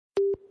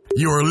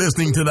You're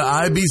listening to the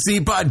IBC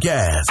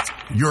Podcast,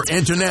 your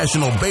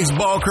international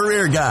baseball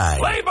career guide.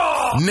 Play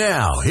ball!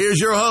 Now, here's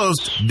your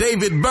host,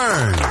 David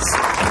Burns.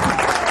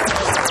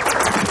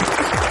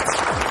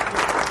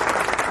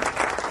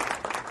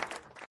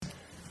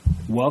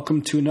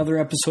 Welcome to another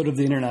episode of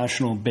the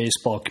International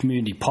Baseball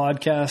Community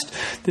Podcast.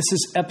 This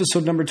is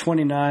episode number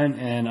 29,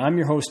 and I'm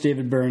your host,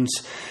 David Burns.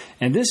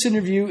 And this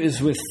interview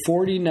is with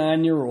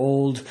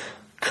 49-year-old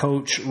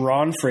coach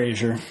Ron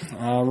Frazier.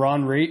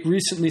 Ron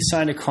recently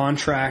signed a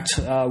contract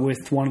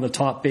with one of the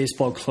top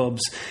baseball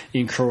clubs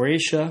in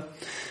Croatia.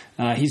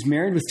 He's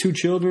married with 2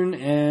 children,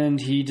 and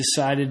he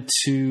decided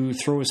to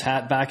throw his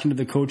hat back into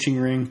the coaching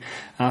ring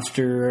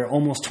after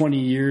almost 20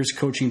 years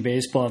coaching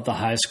baseball at the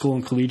high school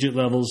and collegiate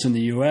levels in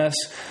the U.S.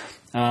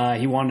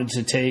 He wanted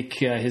to take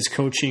his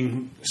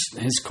coaching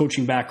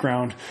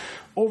background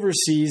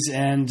overseas,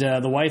 and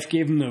the wife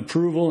gave him the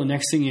approval, and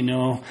next thing you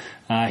know,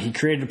 he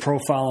created a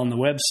profile on the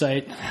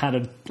website,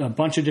 had a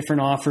bunch of different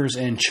offers,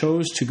 and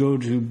chose to go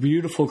to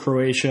beautiful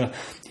Croatia.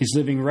 He's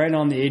living right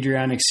on the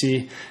Adriatic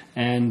Sea,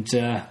 and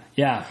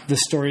this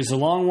story is a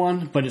long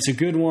one, but it's a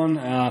good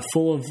one,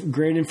 full of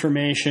great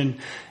information.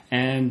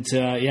 And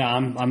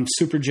I'm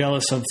super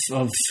jealous of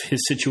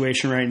his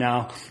situation right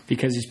now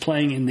because he's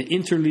playing in the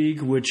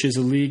Interleague, which is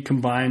a league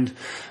combined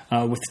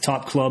with the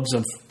top clubs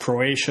of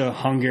Croatia,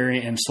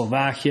 Hungary, and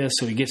Slovakia.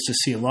 So he gets to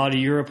see a lot of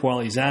Europe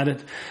while he's at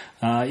it.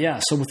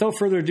 So without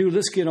further ado,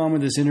 let's get on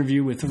with this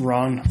interview with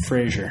Ron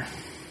Frazier.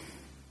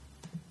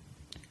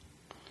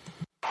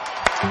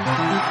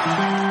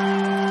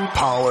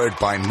 Powered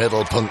by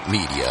Middle Punk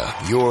Media,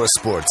 your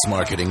sports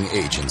marketing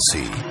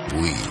agency.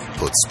 We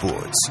put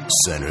sports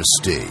center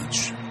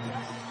stage.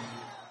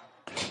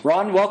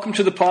 Ron, welcome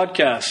to the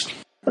podcast.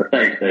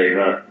 Thanks, Dave.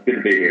 Good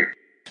to be here.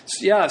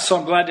 Yeah, so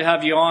I'm glad to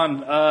have you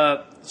on.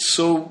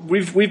 So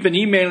we've been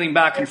emailing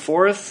back and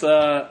forth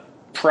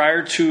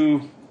prior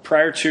to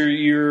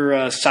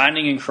your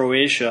signing in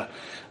Croatia.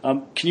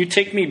 Can you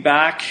take me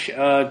back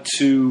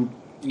to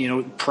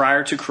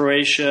prior to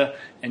Croatia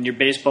and your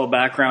baseball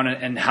background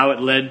and how it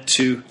led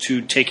to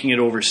taking it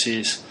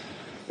overseas?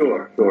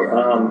 Sure.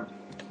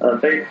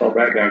 Baseball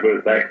background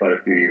goes back quite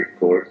a few years, of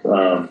course.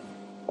 I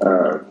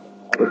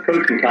was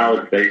coaching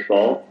college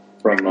baseball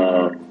from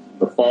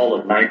the fall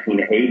of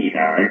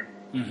 1989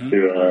 to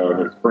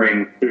the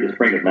spring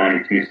of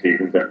 '92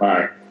 seasons at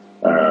my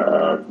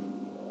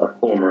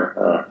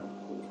former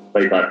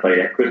place I played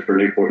at Christopher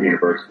Newport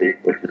University,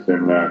 which is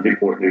in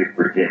Newport News,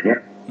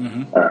 Virginia.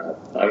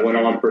 I went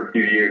on for a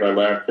few years. I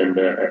left and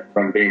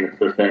from being an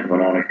assistant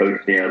went on and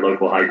coached the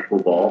local high school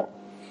ball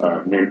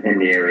in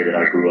the area that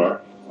I grew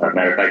up.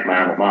 Matter of fact,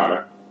 my alma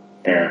mater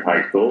at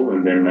high school.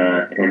 And then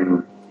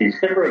in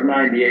December of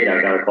 '98,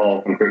 I got a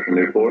call from Christopher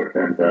Newport,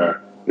 and a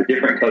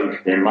different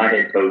coach than my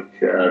head coach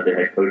that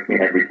had coached me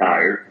had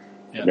retired.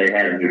 Yep. They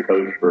had a new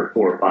coach for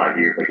 4 or 5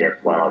 years, I guess,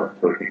 while I was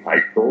coaching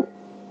high school.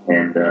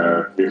 And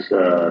this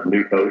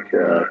new coach,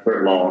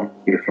 Kurt Long,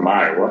 he was from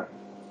Iowa.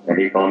 And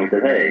he called me and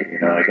said, hey,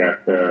 I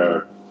got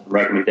some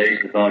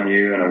recommendations on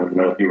you, and I want to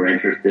know if you were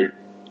interested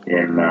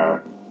in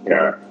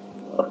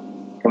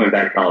coming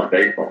back to college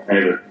baseball. And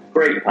it was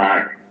great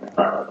timing.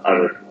 I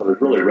was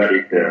really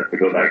ready to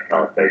go back to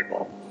college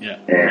baseball. Yeah.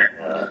 And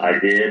I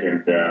did,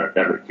 and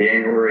that was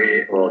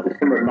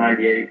December of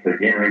 '98 to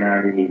January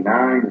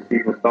 '99, the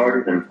season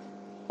started, and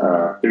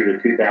through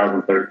the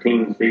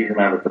 2013 season,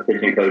 I was the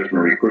pitching coach and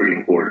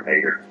recruiting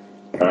coordinator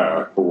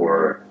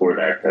for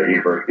that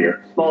university.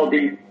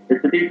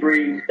 It's a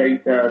D3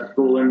 state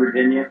school in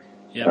Virginia.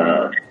 Yep.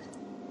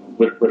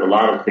 With a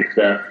lot of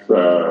success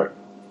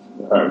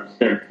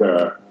since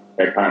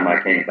that time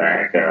I came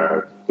back.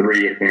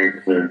 3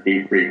 appearances in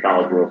D3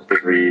 College World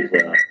Series,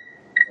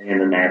 in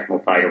the national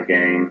title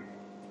game.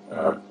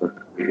 With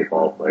a pretty good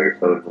ball player,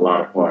 so it was a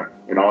lot of fun.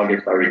 In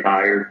August, I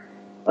retired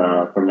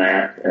from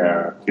that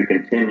to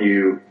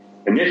continue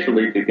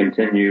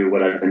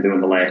what I've been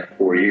doing the last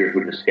 4 years,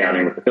 which is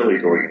scouting with the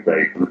Phillies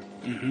organization.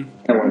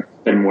 I want to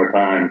spend more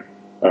time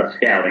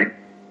scouting,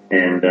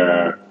 and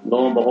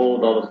lo and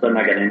behold, all of a sudden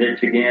I got an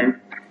itch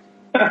again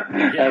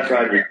after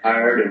I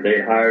retired, and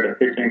they hired a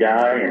pitching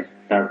guy, and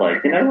I was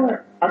like, you know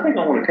what? I think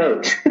I want to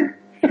coach.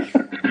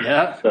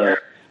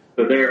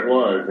 So there it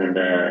was, and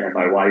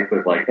my wife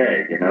was like,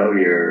 hey,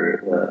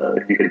 you're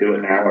if you can do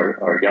it now.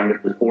 Our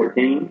youngest is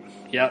 14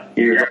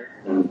 years old,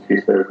 and she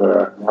says,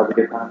 now's a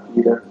good time for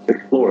you to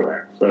explore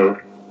that. So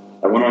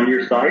I went on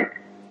your site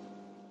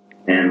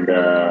and,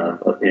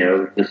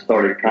 just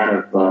started kind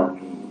of,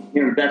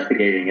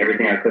 investigating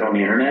everything I could on the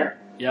internet.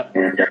 Yep.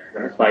 And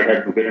the site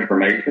had some good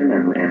information,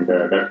 and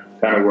that's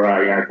kind of where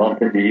I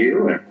bumped into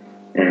you,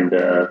 and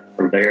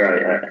from there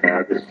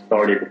I just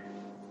started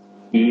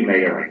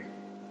emailing.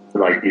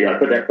 Like, I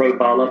put that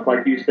profile up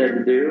like you said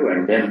to do,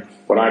 and then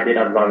what I did,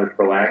 I was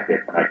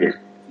proactive. I just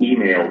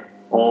emailed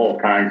all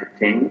kinds of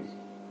teams,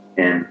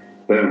 and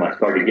boom, I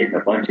started getting a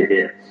bunch of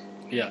hits.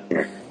 Yeah.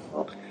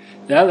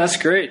 Yeah, that's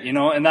great.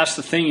 And that's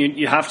the thing.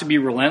 You have to be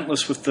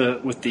relentless with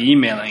the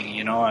emailing.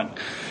 And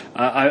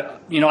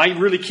I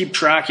really keep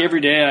track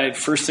every day.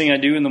 First thing I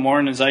do in the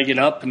morning is I get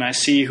up and I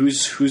see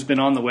who's been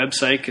on the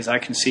website, because I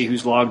can see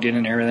who's logged in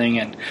and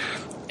everything.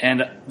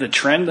 And the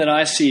trend that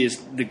I see is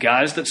the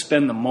guys that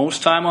spend the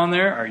most time on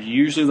there are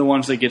usually the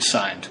ones that get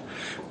signed.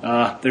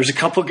 There's a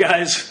couple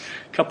guys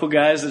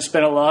that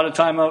spend a lot of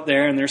time out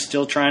there and they're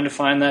still trying to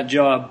find that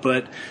job,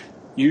 but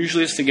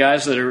usually it's the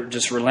guys that are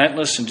just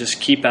relentless and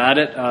just keep at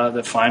it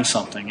that find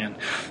something. And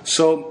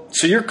so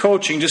you're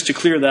coaching, just to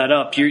clear that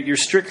up. You're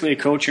strictly a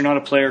coach. You're not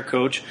a player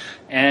coach.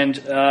 And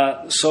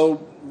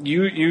so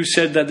you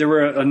said that there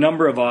were a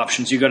number of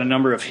options. You got a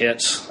number of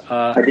hits.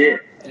 I did.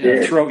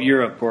 Throughout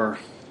Europe, or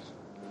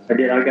I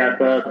did. I got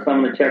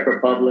some in the Czech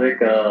Republic,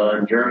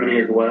 and Germany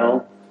as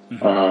well.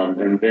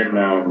 Mm-hmm. And then,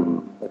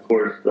 of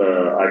course,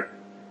 it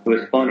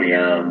was funny.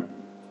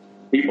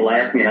 People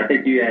asked me, and I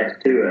think you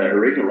asked too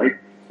originally.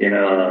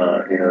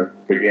 Because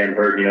you hadn't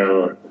heard,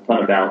 a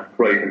ton about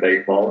Croatian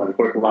baseball. And, of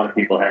course, a lot of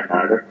people hadn't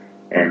either.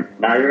 And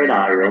neither had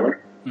I, really.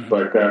 Mm-hmm.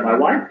 But my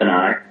wife and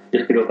I,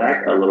 just to go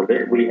back a little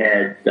bit, we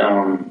had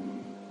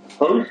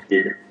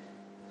hosted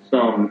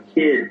some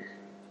kids,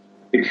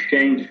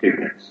 exchange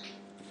students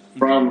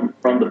from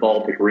the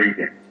Baltic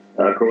region.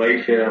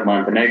 Croatia,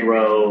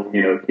 Montenegro,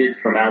 kids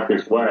from out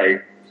this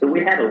way. So we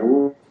had a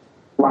little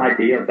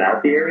idea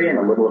about the area and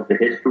a little of the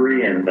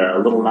history and a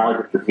little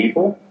knowledge of the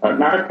people.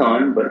 Not a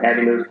ton, but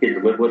having those kids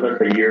live with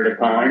us a year at a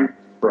time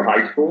for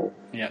high school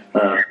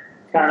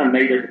kind of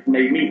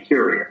made me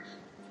curious.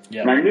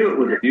 Yep. And I knew it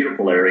was a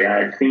beautiful area.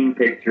 I had seen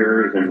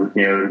pictures and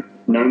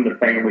known the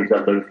families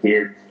of those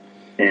kids.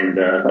 And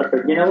I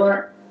said, you know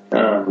what?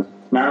 It's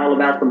not all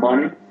about the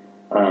money.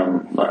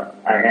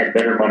 I had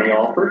better money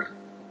offers,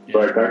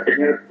 but I said,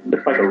 it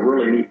looks like a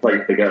really neat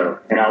place to go.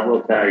 And I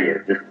will tell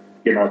you, just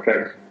getting off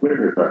track,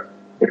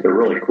 it's a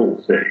really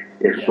cool city.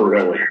 It's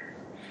really.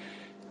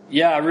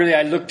 Yeah, really,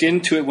 I looked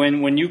into it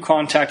when you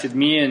contacted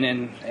me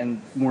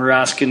and were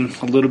asking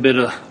a little bit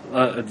of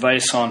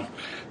advice from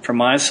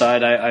my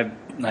side.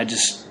 I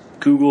just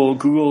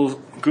Googled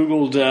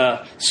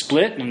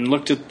Split and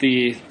looked at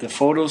the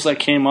photos that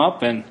came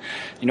up, and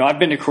I've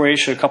been to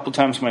Croatia a couple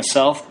times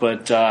myself,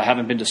 but I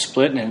haven't been to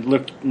Split, and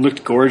it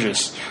looked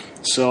gorgeous.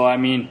 So I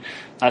mean,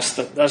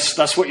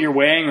 that's what you're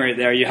weighing right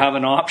there. You have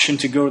an option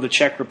to go to the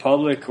Czech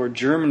Republic or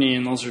Germany,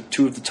 and those are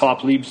two of the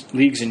top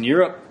leagues in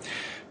Europe.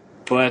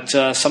 But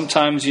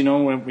sometimes,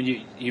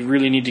 when you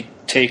really need to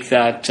take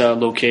that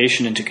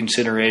location into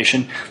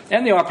consideration,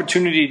 and the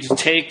opportunity to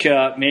take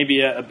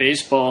maybe a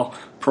baseball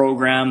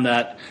program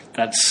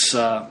that's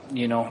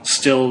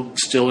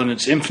still in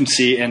its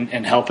infancy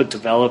and help it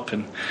develop,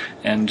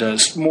 and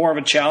it's more of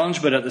a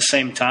challenge, but at the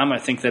same time, I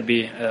think that'd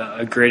be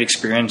a great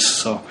experience.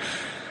 So.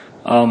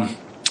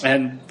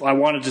 And I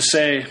wanted to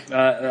say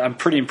I'm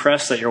pretty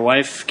impressed that your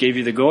wife gave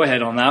you the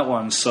go-ahead on that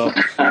one. So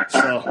that's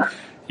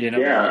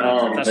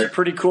a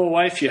pretty cool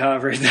wife you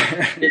have right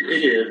there. It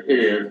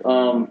is.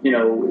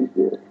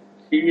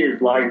 She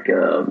is like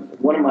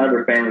one of my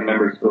other family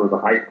members who was a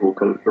high school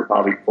coach for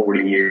probably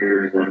 40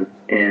 years, and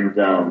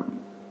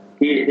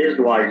his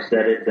wife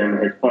said it,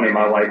 and it's funny,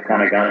 my wife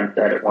kind of got into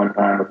that at one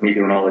time with me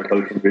doing all the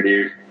coaching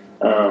videos.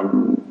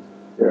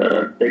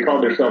 They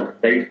called themselves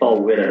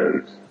baseball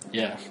widows.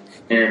 Yeah.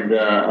 And,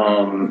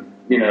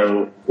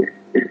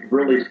 it's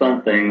really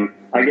something,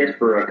 I guess,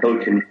 for a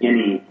coach in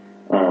any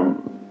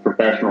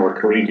professional or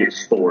collegiate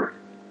sport,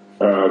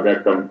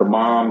 that the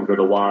moms or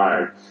the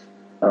wives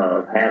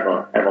have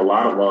a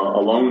lot of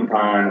alone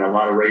time and a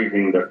lot of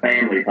raising the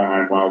family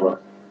time while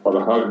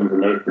the husbands in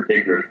those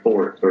particular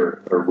sports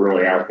are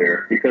really out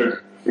there. Because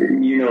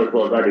as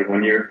well as I do,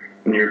 when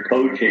you're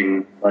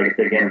coaching, like I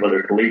said again,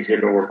 whether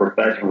collegiate or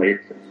professionally,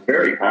 it's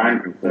very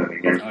time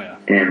consuming.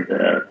 And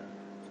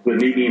with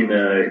me being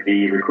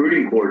the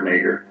recruiting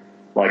coordinator,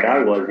 like I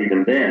was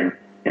even then,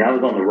 and I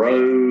was on the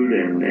road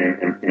and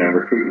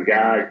recruiting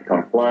guys to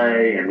come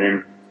play, and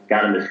then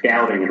got into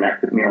scouting, and that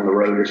put me on the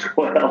road as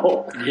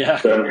well. Yeah.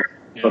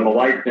 But my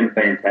wife's been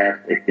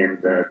fantastic,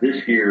 and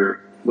this year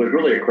was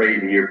really a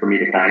crazy year for me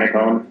to kind of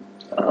come.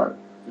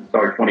 It's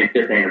our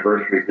 25th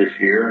anniversary this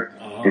year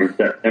in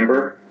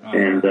September,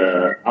 and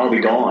I'll be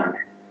gone.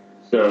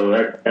 So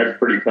that's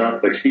pretty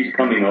tough. But she's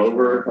coming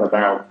over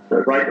about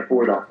right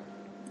before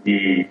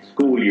the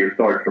school year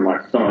starts for my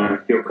son.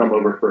 She'll come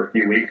over for a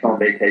few weeks on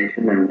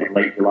vacation in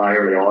late July,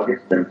 early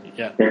August, and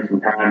spend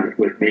some time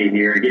with me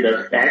here and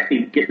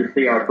get to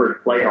see our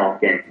first playoff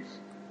games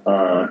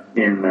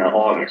in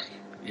August.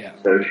 Yeah.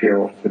 So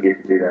she'll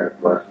get to do that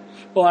as well.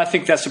 Well, I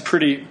think that's a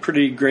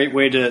pretty great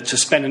way to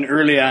spend an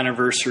early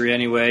anniversary.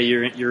 Anyway,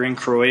 you're in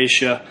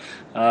Croatia.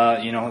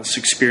 It's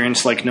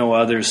experience like no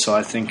others. So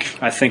I think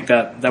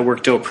that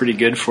worked out pretty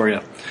good for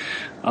you.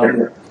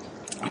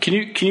 Can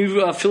you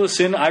fill us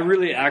in?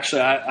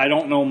 I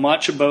don't know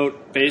much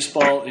about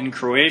baseball in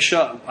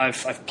Croatia.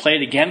 I've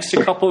played against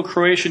a couple of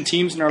Croatian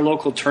teams in our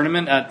local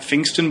tournament at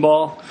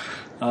Pfingstenball,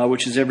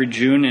 which is every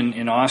June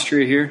in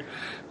Austria here.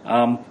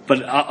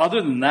 But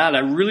other than that, I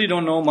really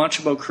don't know much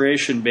about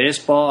Croatian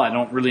baseball. I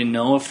don't really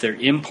know if they're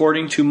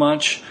importing too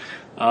much.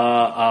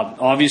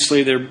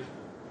 Obviously, there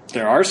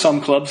are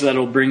some clubs that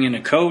will bring in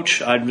a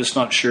coach. I'm just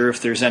not sure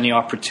if there's any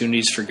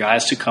opportunities for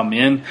guys to come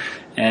in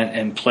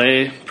and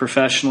play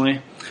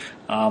professionally.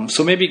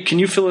 So maybe can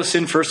you fill us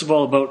in, first of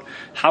all, about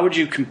how would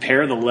you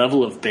compare the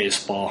level of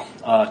baseball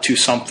to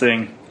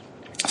something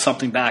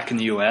back in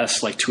the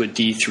U.S., like to a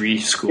D3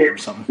 school or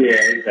something?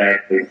 Yeah,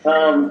 exactly.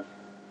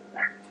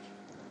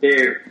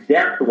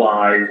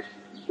 Depth-wise,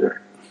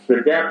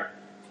 the depth,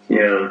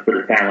 for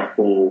the talent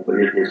pool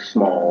is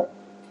small.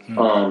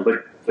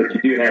 But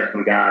you do have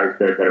some guys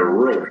that are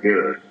really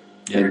good.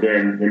 Yeah. And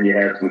then you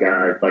have some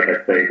guys, like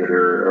I say, that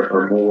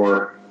are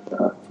more,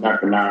 not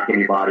to knock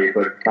anybody,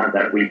 but kind of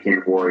that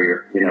weekend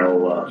warrior,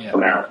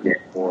 come out,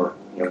 or,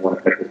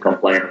 want to come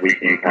play on the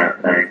weekend kind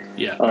of thing.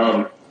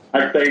 Yeah.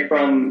 I'd say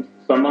from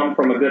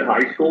a good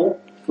high school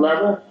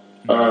level,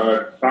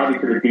 probably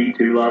to the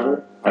D2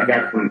 level.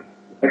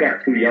 I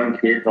got two young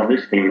kids on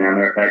this team now,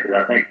 matter of fact, that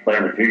I think play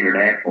on the junior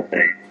national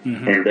team.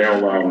 And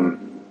they'll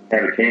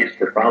have a chance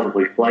to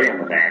probably play on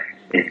the national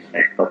team in the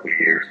next couple of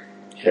years.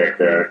 That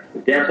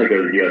definitely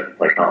go to the U.S. and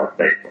play college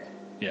baseball.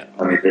 Yeah.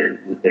 I mean,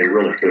 they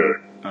really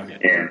could. Okay.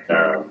 And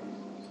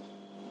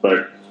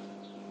but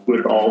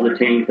with all the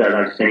teams that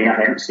I've seen, I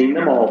haven't seen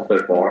them all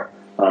so far.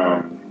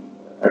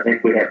 I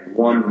think we have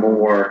one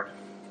more,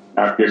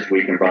 not this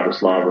week in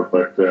Bratislava,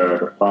 but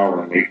the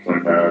following week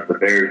when the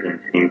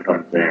Bears team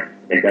comes in.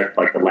 I think that's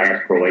like the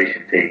last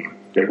Croatian team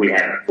that we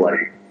haven't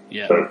played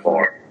so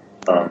far.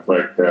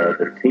 But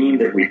the team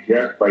that we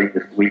just played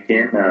this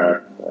weekend,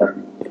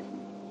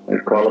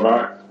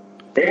 Karlovac,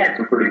 they had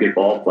some pretty good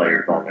ball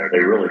players on there. They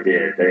really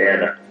did. They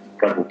had a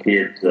couple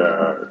kids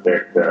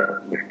that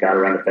got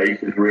around the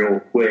bases real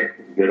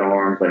quick, good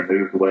arms, they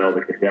moved well.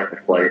 They could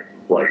definitely play at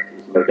some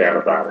places, no doubt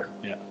about it.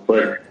 Yeah.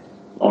 But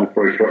long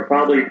story short,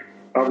 probably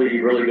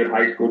really good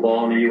high school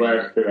ball in the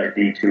U.S. to that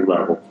D2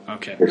 level.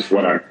 Okay, is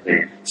what I'm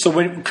seeing. So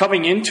when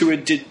coming into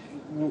it,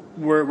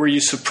 were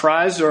you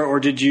surprised, or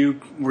did you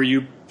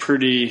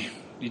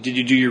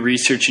do your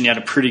research and you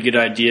had a pretty good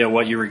idea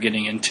what you were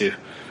getting into?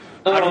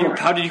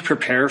 How did you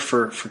prepare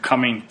for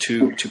coming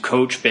to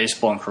coach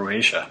baseball in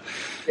Croatia?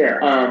 Yeah,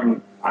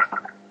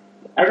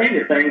 I think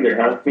the thing that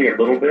helped me a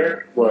little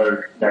bit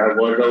was that I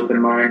was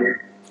open-minded,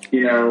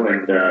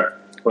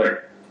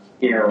 but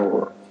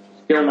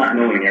still not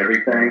knowing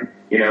everything,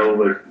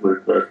 was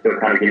still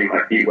kind of getting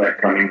my feet wet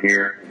coming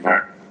here, and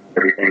not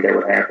everything that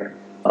would happen.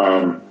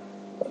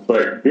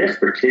 But this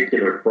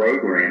particular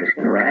program has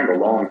been around a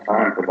long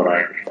time, from what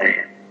I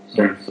understand,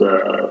 since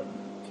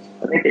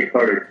I think they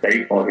started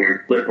baseball here in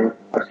Flipper.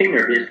 I've seen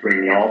their history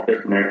in the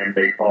office, and then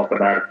they talk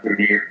about it through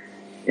the years.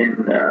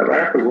 Right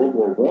after World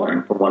War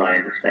I, from what I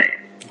understand.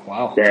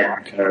 Wow.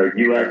 That a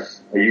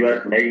U.S.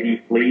 Navy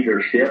fleet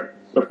or ship,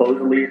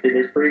 supposedly, the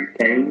history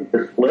came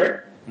to split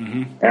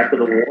after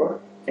the war,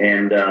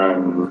 and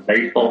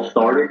baseball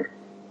started.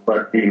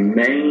 But the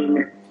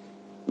main,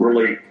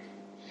 really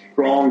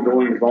strong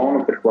goings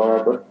on of the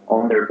club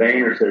on their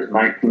banner says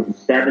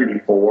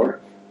 1974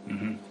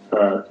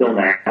 till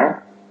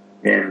now,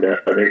 and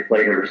they've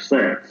played ever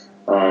since.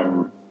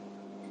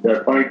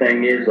 The funny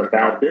thing is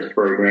about this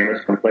program,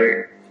 is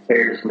compared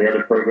to some of the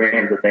other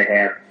programs that they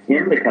have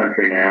in the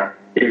country now,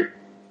 is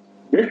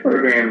this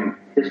program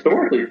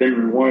historically has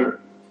been one of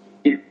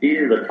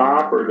either the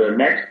top or the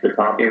next to the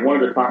top,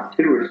 one of the top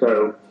two or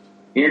so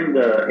in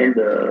the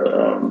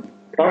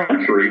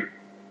country,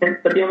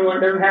 but the only one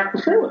that doesn't have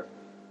facilities,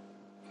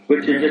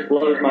 which just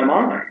blows my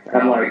mind.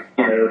 I'm like,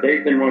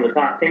 they've been one of the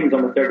top teams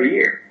almost every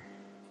year,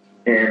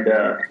 and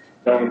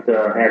don't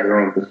have their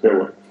own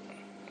facility.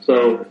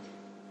 So,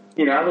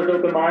 I was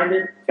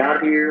open-minded,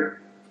 got here,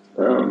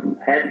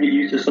 had to get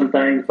used to some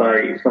things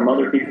by some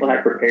other people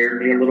had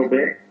prepared me a little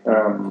bit.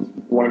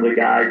 One of the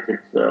guys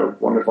that's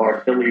one of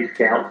our Philly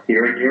scouts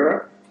here in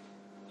Europe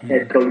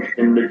had coached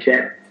in the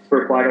Czech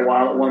for quite a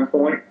while at one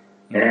point,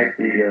 and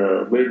actually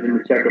lived in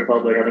the Czech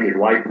Republic. I think his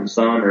wife and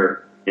son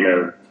are,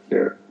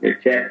 the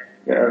Czech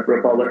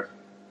Republic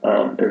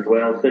as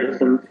well,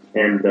 citizens.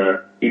 And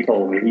he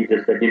told me, he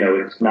just said,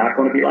 it's not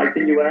going to be like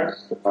the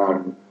U.S.,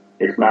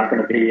 it's not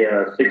going to be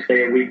a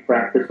 6-day-a-week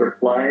practice or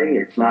play.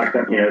 It's not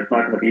going, it's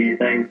not going to be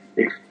anything.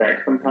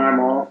 Expect some time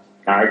off.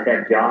 Guys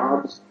have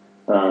jobs.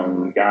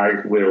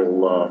 Guys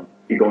will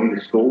be going to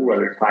school,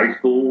 whether it's high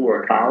school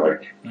or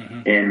college,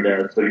 and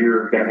so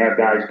you're going to have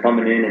guys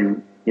coming in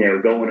and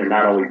going and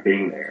not always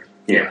being there,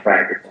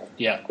 practicing.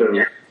 Yeah.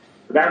 So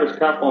that was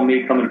tough on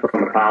me coming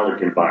from a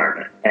college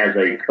environment as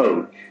a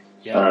coach.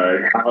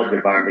 College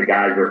environment, the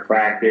guys are at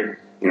practice.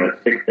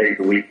 6 days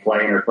a week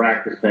playing or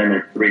practicing,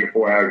 and 3 to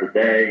 4 hours a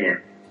day, and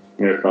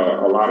it's a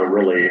lot of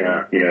really,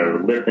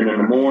 lifting in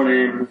the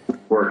morning,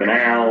 working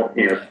out,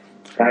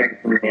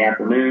 practicing in the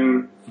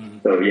afternoon.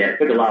 So it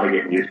took a lot of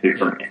getting used to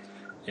for me.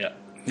 Yeah.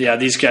 Yeah,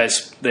 these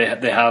guys, they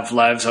have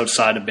lives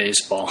outside of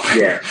baseball.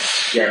 Yeah.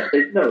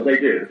 They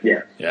do.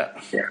 Yeah.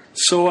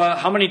 So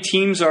how many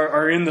teams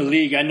are in the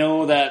league? I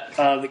know that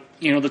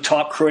the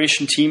top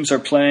Croatian teams are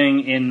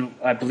playing in,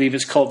 I believe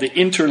it's called the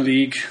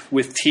Interleague,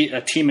 with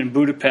a team in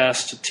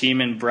Budapest, a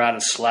team in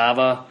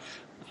Bratislava,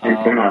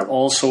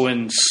 also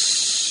in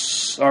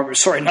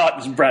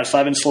not in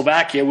Bratislava, in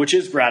Slovakia, which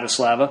is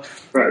Bratislava,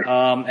 right?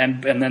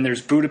 And then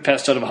there's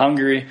Budapest out of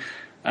Hungary.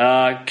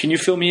 Can you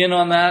fill me in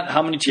on that?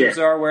 How many teams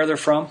there are, where they're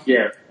from?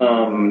 Yeah.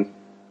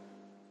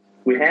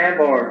 We have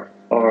our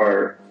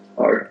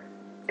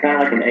kind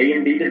of like an A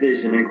and B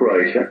division in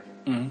Croatia.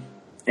 Mm-hmm.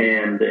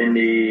 And in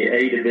the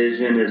A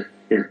division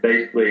is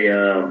basically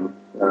the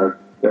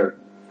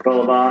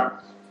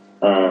Kralovac,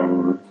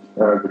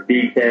 the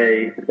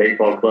BK, the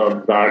baseball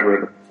club,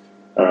 Zagreb,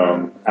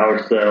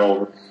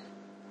 ourselves,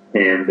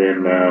 and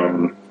then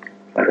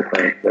I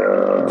think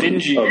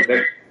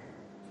Vinji.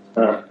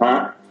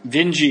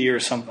 Vinji or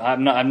something.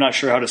 I'm not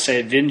sure how to say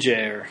it.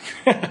 Vinji or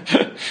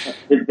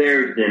it's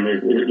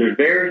Verisden. There's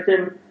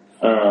Verisden,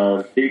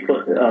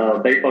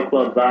 baseball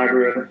club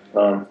Zagreb,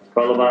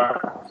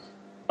 Kralovac,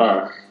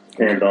 us,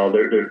 and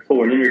there's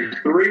 4. And then there's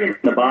 3 in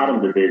the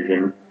bottom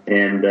division,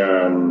 and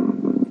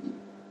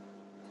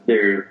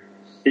there's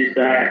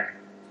Sisak,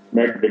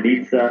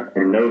 Medvenica,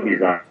 and Novi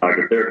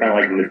Zagreb. They're kind of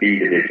like in the B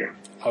division.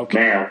 Okay.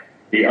 Now,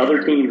 the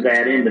other teams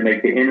add in to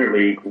make the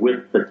interleague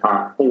with the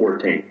top 4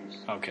 teams.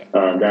 Okay.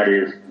 That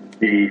is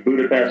the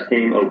Budapest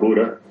team,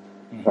 Obuda,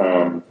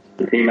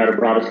 the team out of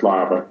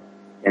Bratislava,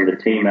 and the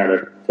team out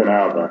of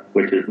Trnava,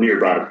 which is near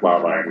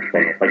Bratislava, I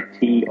understand. It's like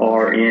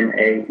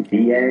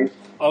Trnava.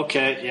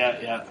 Okay,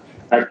 yeah.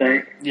 I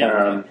think.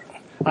 Yeah.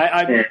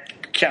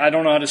 I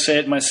don't know how to say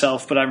it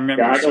myself, but I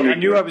remember. I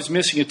knew I was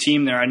missing a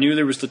team there. I knew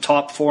there was the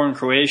top 4 in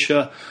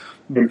Croatia.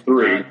 And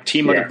 3.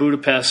 Team out of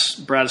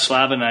Budapest,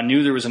 Bratislava, and I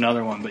knew there was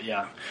another one, but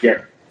yeah.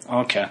 Yeah.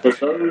 Okay. So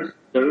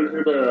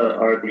those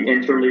are the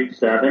interleague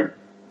 7,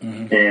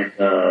 and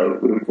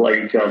we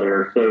play each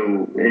other.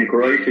 So in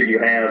Croatia, you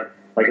have,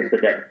 like I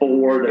said, that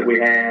 4 that we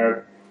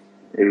have,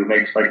 who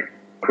makes like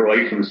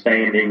Croatian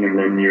standing, and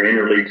then your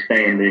interleague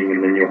standing,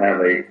 and then you'll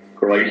have a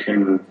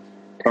Croatian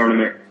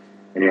tournament,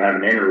 and you'll have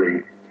an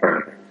interleague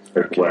tournament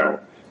as well.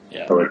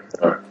 Yeah. So it's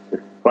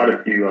quite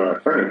a few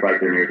tournaments right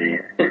there near the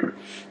end.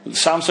 It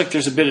sounds like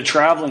there's a bit of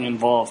traveling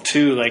involved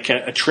too, like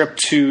a trip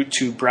to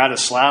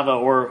Bratislava,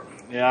 or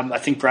I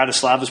think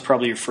Bratislava is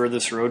probably your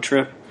furthest road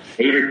trip.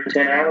 8 or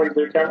 10 hours.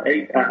 They're telling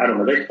 8. I don't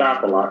know. They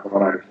stop a lot, from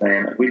what I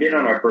understand. We did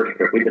on our first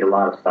trip. We did a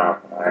lot of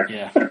stopping.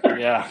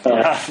 Yeah.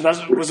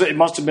 It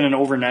must have been an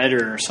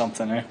overnighter or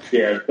something. Eh?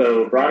 Yeah.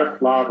 So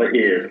Bratislava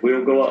is.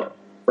 We'll go up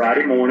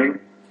Friday morning,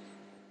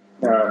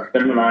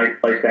 spend the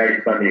night, play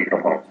Saturday, Sunday, and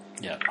come home.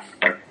 Yeah.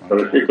 So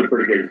it's a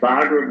pretty good.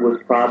 Zagreb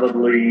was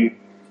probably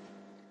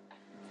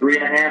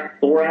 3.5,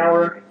 4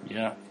 hours.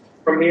 Yeah.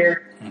 From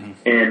here,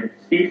 and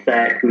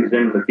Sisak, who's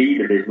in the B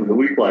division, who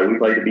we play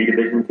the B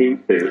division teams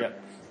too,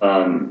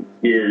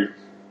 is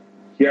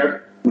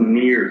just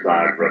near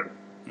Zagreb.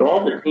 So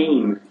all the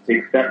teams,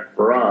 except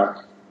for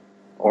us,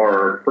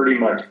 are pretty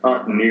much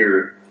up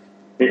near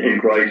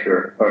in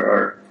Croatia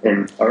or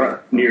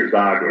up near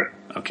Zagreb.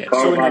 Okay,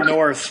 so in the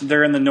north,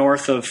 they're in the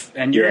north of,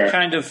 and you're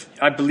kind of,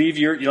 I believe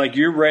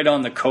you're right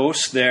on the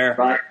coast there.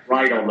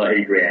 Right on the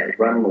Adriatic,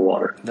 right on the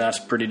water. That's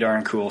pretty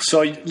darn cool.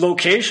 So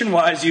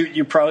location-wise,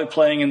 you're probably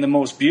playing in the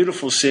most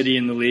beautiful city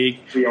in the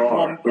league. We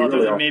are.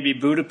 Other than maybe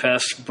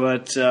Budapest,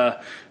 but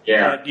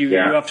you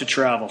have to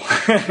travel.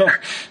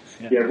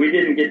 Yeah, we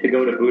didn't get to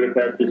go to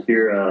Budapest this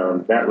year.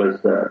 That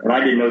was, and I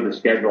didn't know the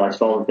schedule. I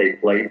saw that they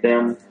played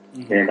them,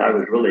 and I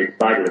was really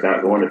excited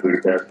about going to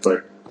Budapest,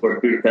 but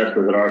Budapest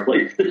was at our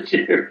place this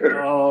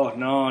year. Oh,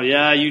 no.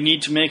 Yeah, you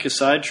need to make a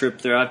side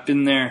trip there. I've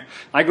been there.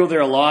 I go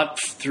there a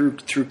lot through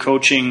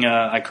coaching.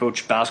 I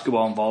coach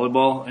basketball and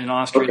volleyball in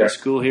Austria at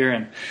school here,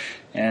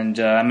 and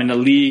I'm in a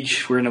league.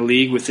 We're in a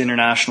league with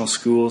international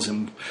schools,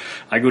 and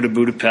I go to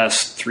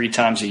Budapest 3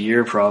 times a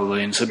year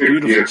probably, and it's a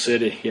beautiful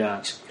city. Yeah.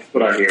 That's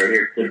what I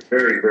hear. It's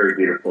very, very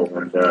beautiful,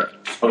 and I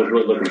was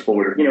really looking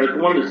forward to it. It's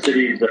one of the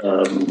cities,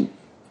 as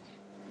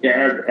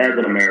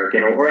an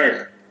American or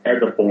as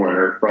a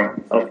foreigner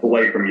from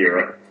away from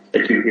Europe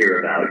that you hear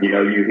about.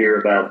 You hear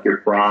about your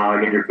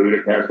Prague and your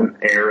Budapest and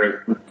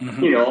Paris, and,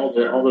 all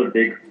the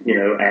big,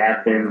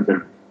 Athens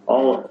and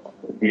all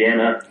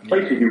Vienna,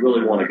 places you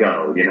really want to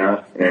go,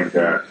 and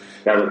that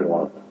was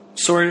one of them.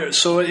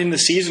 So in the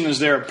season, is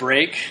there a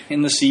break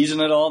in the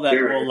season at all that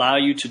will allow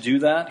you to do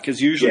that? Because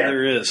usually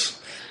there is.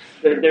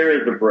 There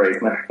is a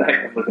break. Matter of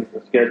fact, I'm looking at the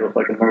schedule so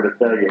I can remember to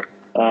tell you.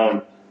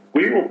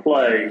 We will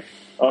play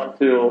up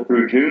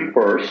through June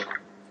 1st.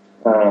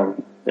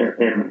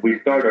 And we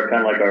start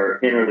our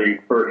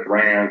interleague first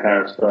round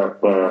kind of stuff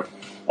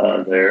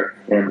there,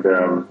 and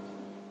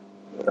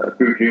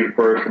through June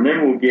 1st, and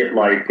then we'll get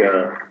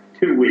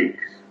 2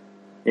 weeks,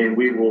 and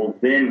we will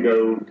then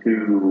go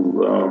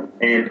to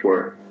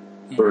Antwerp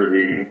for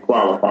the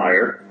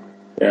qualifier,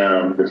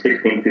 the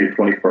 16th to the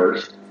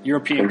 21st.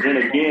 European. And then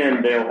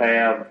again, they'll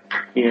have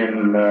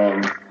in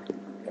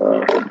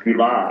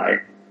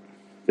July,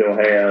 they'll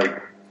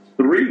have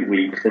 3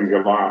 weeks in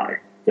July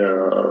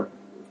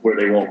where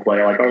they won't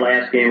play. Like our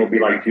last game will be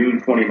like June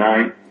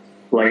 29th,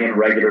 playing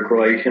regular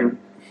Croatian,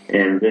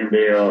 and then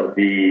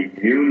the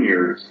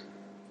juniors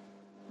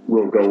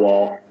will go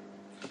off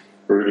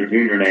for the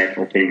junior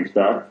national team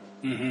stuff.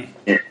 Mm-hmm.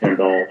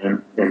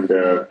 And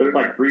there's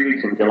like 3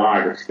 weeks in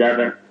July, the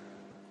 7th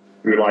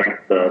through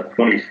like the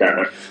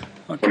 27th,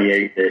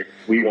 28th, that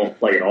we won't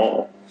play at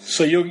all.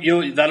 So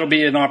that'll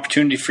be an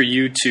opportunity for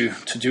you to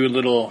do a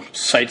little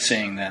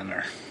sightseeing then,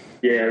 or?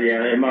 Yeah,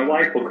 and my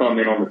wife will come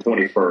in on the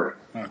 21st,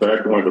 so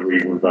that's one of the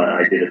reasons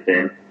I did it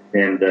then.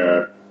 And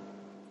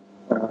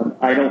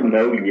I don't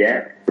know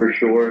yet for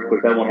sure,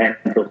 because that won't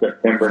happen until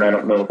September, and I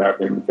don't know about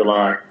it in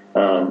July.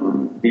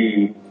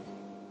 The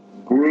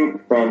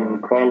group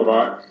from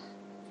Karlovac,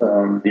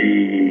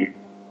 the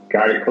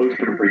guy that coached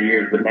him for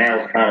years, but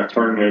now is kind of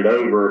turning it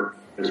over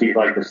because he's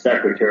like the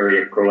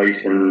secretary of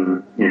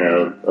Croatian,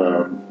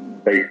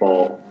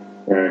 baseball,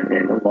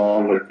 and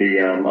along with the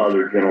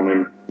other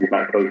gentleman, he's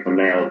not coaching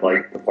now, is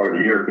like a part of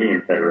the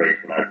European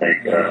Federation, I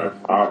think.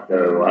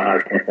 Otto,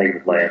 I can't think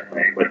of his last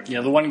name. But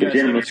the one guy's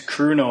name is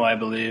Kruno, I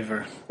believe.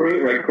 Right,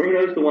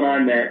 Kruno's the one I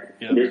met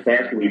this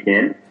past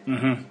weekend.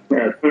 Mm-hmm.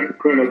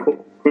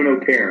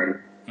 Kruno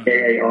Karin,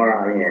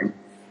 Karin.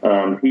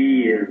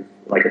 He is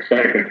like a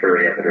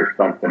secretary of it or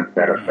something to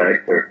that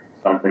effect or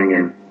something,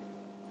 and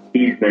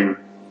he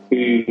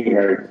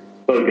has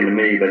spoken to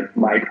me, but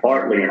Mike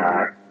Hartley and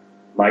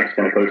Mike's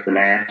going to coach the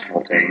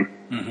national team.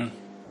 Mm-hmm.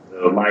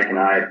 So Mike and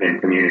I have been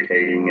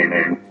communicating,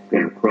 and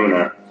then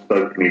Kruna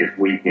spoke to me this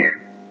weekend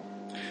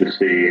to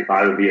see if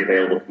I would be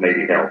available to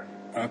maybe help.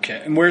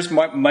 Okay. And where's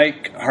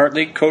Mike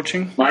Hartley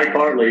coaching? Mike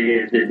Hartley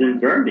is in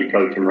Germany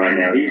coaching right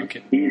now.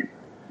 He's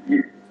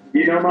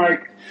you know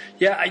Mike?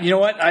 Yeah, you know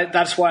what?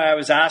 That's why I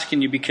was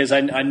asking you, because I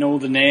know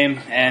the name,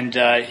 and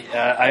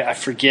I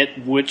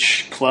forget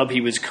which club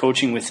he was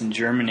coaching with in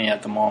Germany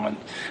at the moment.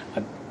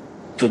 I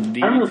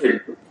believe. I don't know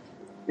if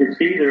it's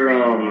either,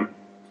 I'm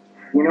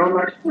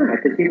not sure,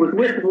 because he was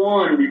with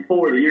one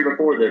before, the year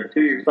before, the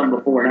 2 years, something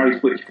before, now he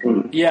switched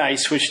teams. Yeah, he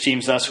switched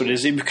teams, that's what it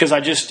is. Because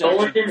I just...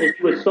 Solingen,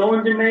 it was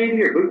Solingen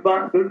maybe, or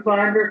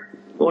Bookbinder?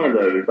 One of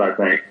those, I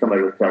think,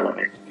 somebody was telling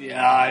me.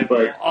 Yeah,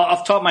 but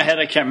off the top of my head,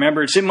 I can't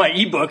remember. It's in my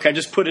ebook. I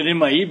just put it in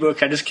my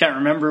ebook. I just can't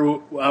remember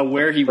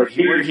where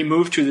he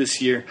moved to this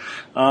year.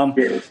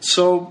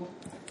 So...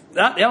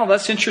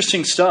 that's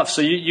interesting stuff.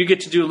 So you get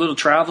to do a little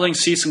traveling,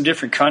 see some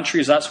different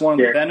countries. That's one of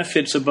the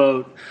benefits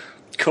about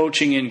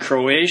coaching in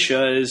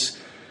Croatia is,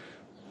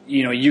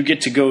 you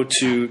get to go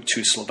to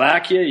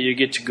Slovakia, you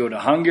get to go to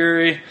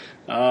Hungary,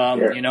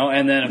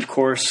 and then of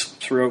course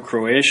throughout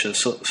Croatia.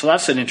 So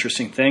that's an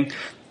interesting thing.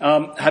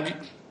 Have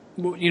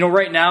you,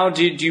 right now,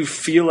 do you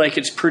feel like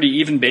it's pretty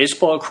even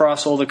baseball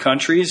across all the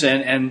countries?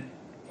 And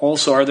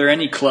also, are there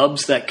any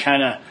clubs that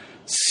kind of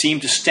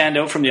seem to stand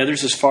out from the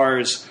others as far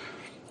as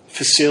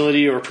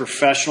facility or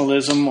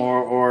professionalism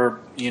or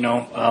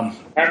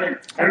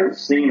haven't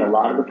seen a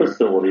lot of the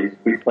facilities.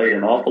 We've played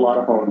an awful lot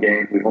of home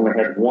games. We've only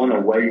had one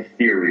away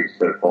series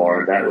so far,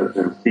 and that was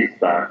in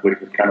Sisak,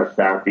 which is kind of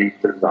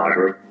southeast of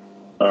Zagreb.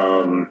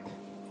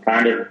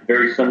 Kind of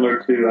very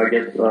similar to, I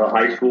guess,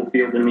 high school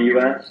field in the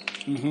U.S.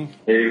 Mm-hmm.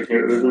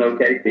 It was an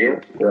okay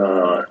field.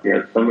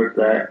 Similar to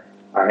that.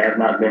 I have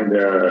not been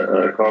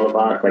to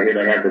Karlovac. I hear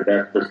they have the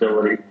best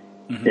facility.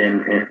 Mm-hmm.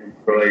 In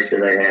Croatia.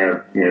 They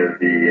have,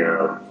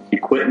 the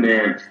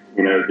equipment,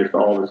 just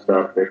all the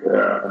stuff that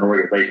an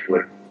organization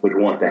would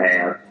want to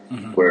have.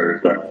 Mm-hmm.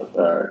 Whereas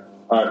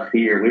us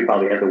here, we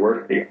probably have the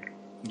worst field,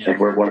 and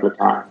we're one of the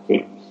top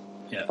teams.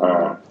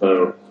 Yeah.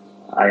 So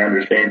I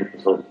understand that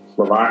the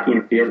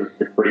Slovakian field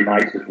is pretty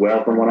nice as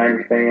well, from what I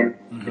understand.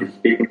 Mm-hmm. And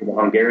speaking to the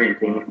Hungarian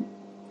team,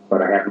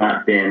 but I have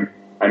not been.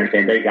 I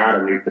understand they got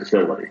a new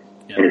facility,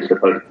 and it's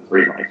supposed to be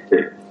pretty nice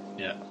too.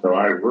 Yeah. So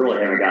I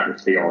really haven't gotten to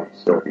see all the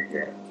facilities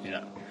yet.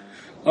 Yeah.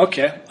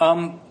 Okay.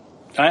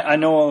 I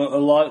know a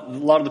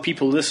lot of the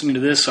people listening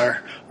to this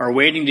are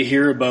waiting to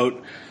hear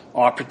about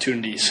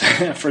opportunities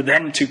for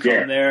them to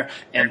come there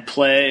and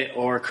play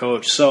or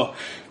coach. So,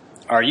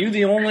 are you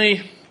the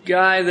only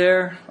guy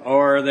there,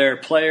 or are there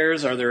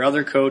players? Are there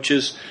other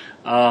coaches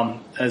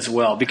as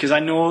well? Because I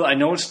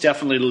know it's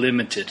definitely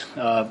limited,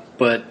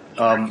 but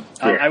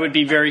I would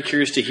be very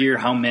curious to hear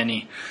how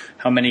many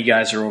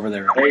guys are over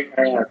there.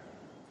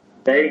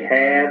 They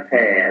have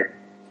had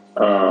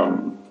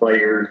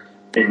players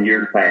in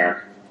years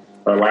past.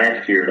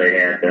 Last year they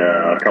had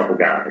a couple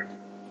guys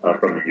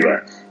from the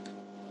U.S.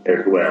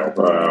 as well.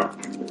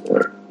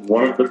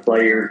 One of the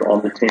players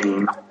on the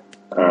team,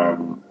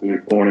 he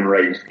was born and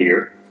raised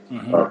here,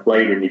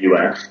 played in the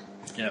U.S.,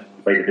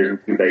 played at Division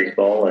II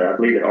baseball, I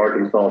believe at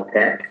Arkansas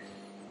Tech,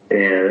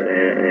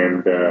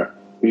 and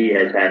he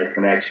has had a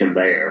connection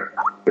there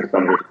with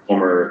some of his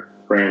former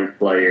friends,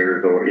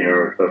 players,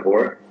 or so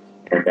forth.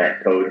 And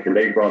that coach, and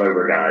they brought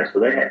over guys.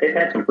 So they've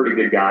had some pretty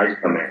good guys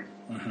come in.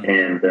 Mm-hmm.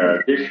 And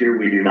this year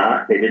we do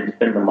not. They didn't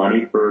spend the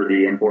money for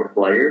the import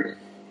players.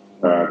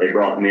 They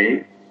brought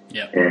me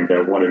and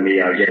wanted me,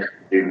 I guess,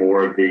 to do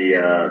more of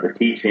the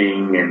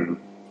teaching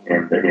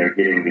and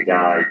getting the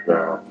guys,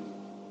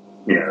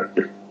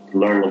 just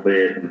learn a little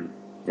bit and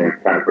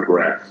kind of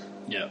progress.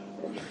 Yeah.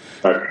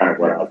 That's kind of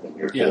what I've been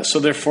here for. Yeah, so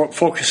they're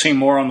focusing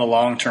more on the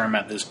long term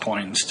at this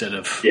point instead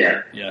of...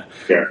 Yeah.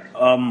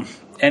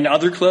 And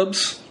other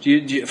clubs?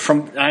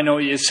 I know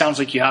it sounds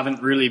like you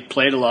haven't really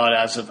played a lot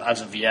as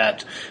of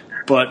yet,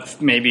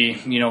 but maybe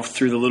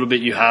through the little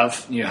bit you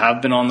have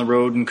been on the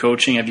road and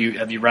coaching. Have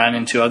you ran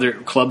into other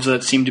clubs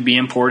that seem to be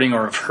importing,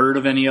 or have heard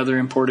of any other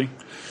importing?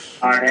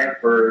 I have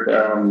heard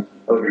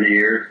over the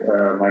years.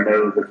 I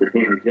know that the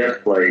team we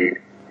just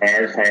played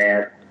has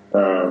had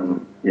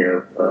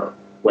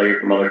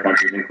players from other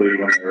countries,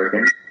 including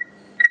Americans,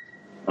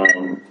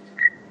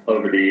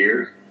 over the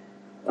years.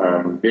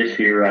 This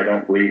year, I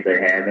don't believe they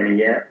have any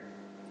yet,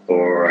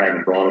 or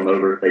haven't brought them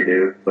over if they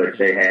do, but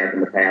they have in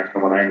the past,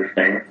 from what I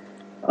understand.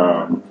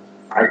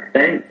 I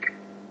think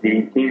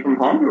the team from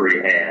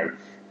Hungary has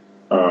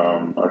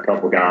a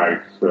couple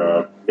guys.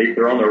 At least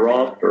they're on their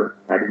roster.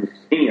 I didn't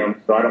see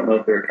them, so I don't know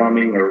if they're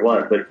coming or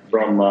what. But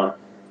from, I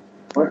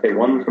want to say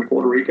one was from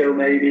Puerto Rico,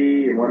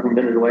 maybe, and one from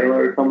Venezuela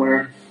or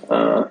somewhere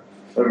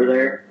over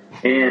there.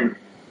 And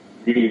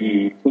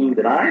the team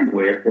that I'm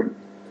with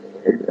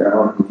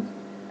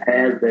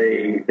has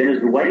a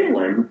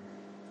Venezuelan,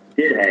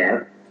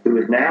 who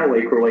is now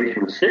a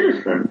Croatian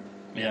citizen,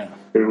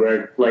 who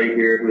has played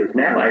here, who is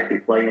now actually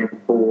playing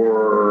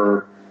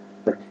for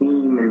a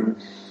team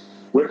in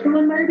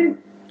Switzerland, maybe?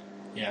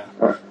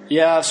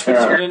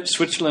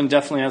 Switzerland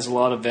definitely has a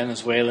lot of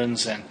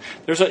Venezuelans, and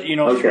there's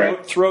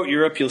throughout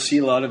Europe you'll see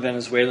a lot of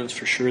Venezuelans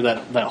for sure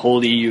that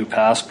hold EU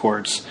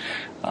passports.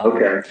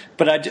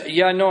 But I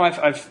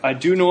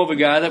do know of a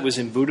guy that was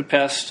in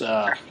Budapest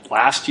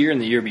last year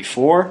and the year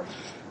before,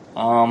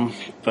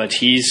 but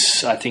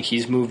I think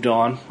he's moved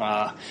on,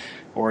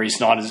 or he's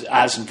not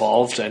as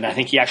involved, and I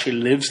think he actually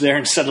lives there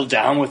and settled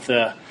down with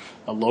a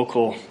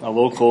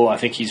local. I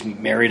think he's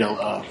married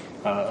a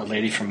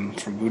lady from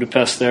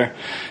Budapest there,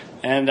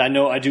 and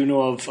I do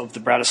know of the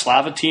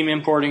Bratislava team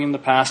importing in the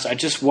past. I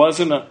just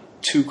wasn't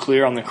too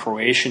clear on the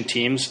Croatian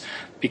teams,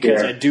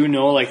 because I do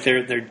know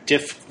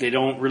they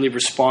don't really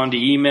respond to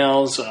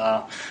emails.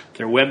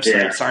 Their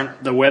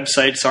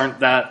websites aren't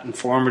that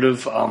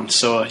informative.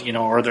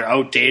 Or they're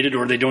outdated,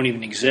 or they don't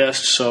even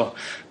exist. So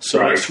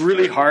it's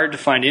really hard to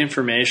find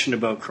information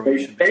about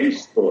Croatian.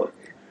 Facebook.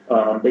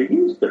 They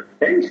use the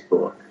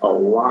Facebook a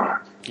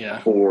lot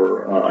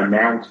for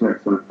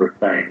announcements and for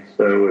things.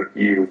 So if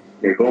you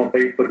go on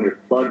Facebook and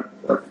just plug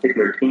a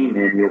particular team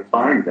in, you'll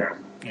find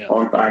them.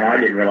 I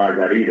didn't realize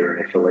that either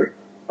initially,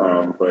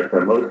 but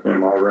most of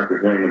them are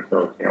representing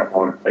themselves,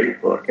 on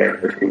Facebook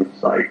as their team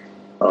site.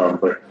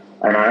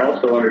 And I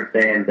also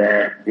understand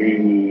that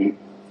the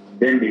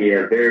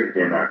Vindia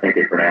Verden, I think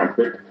they pronounce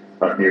it,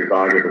 up near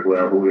Zagreb as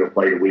well, who will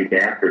play the week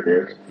after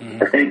this.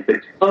 I think the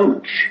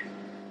coach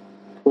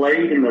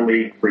played in the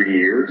league for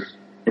years,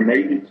 and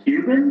maybe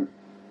Cuban,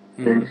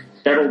 and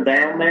settled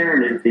down there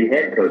and is the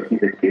head coach.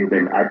 He's a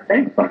Cuban, I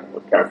think, something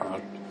was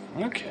telling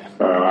me. Okay.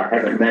 I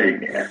haven't met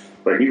him yet,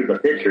 but he was a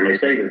pitcher, and they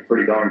say he was a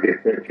pretty darn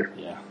good pitcher.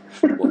 Yeah.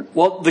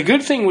 Well, the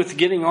good thing with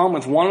getting on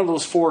with one of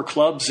those four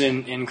clubs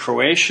in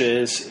Croatia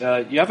is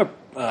you have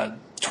a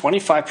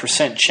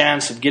 25%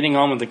 chance of getting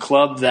on with the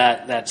club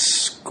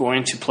that's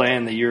going to play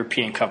in the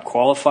European Cup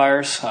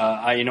qualifiers.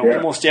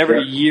 Almost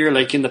every year,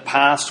 like in the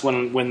past,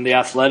 when the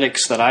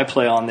athletics that I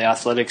play on, the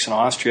athletics in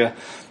Austria,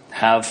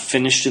 have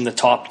finished in the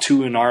top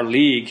two in our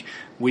league,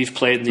 we've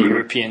played in the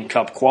European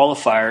Cup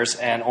qualifiers,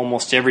 and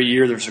almost every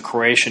year there's a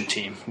Croatian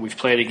team. We've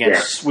played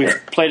against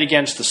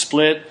the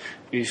Split.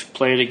 We've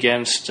played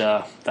against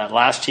that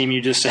last team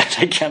you just said.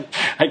 I can't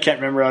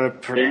remember how to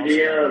pronounce it.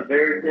 India,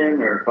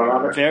 Virgin, or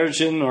Father?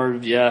 Virgin, or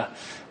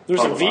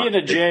there's a V and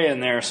a J in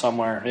there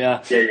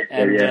somewhere.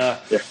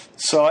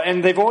 So,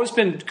 and they've always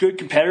been good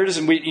competitors,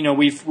 and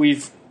we've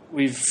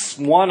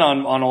won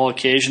on all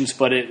occasions,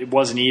 but it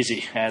wasn't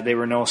easy. They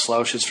were no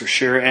slouches for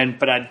sure.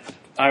 But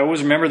I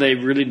always remember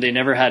they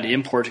never had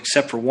import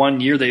except for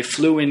 1 year. They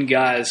flew in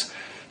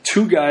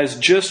two guys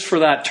just for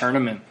that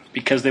tournament,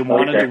 because they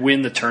wanted to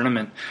win the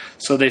tournament.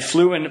 So they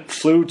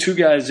flew two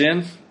guys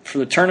in for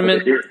the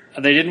tournament.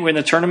 They didn't win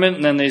the tournament,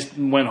 and then they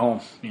went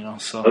home.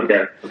 So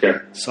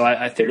So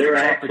I think there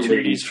are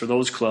opportunities for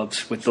those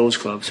clubs but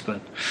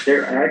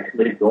they're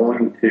actually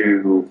going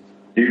to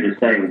do the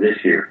same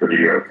this year for the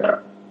Euro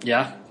Cup.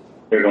 Yeah,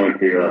 they're going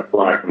to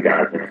fly some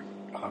guys in.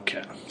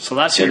 Okay, so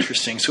that's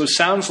interesting. So it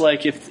sounds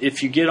like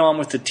if you get on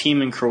with the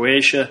team in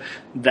Croatia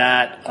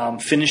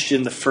that finished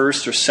in the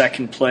first or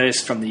second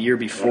place from the year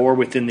before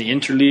within the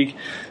Interleague,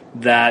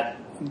 that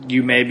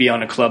you may be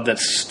on a club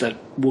that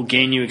will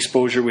gain you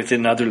exposure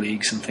within other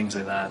leagues and things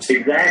like that.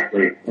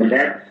 Exactly, and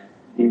that's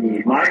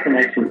my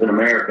connections in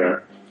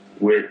America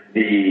with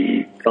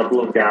the couple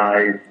of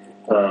guys,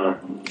 2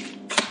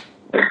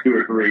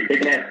 or 3. They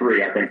can have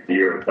 3, I think, the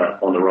Euro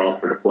Cup on the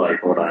roster to play,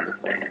 from what I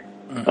understand.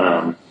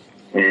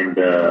 And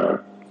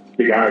the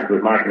guys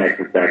with my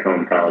connections back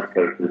home, college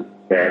coaches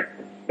that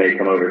may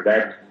come over,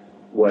 that's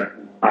what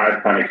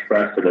I've kind of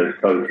expressed to those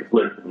coaches.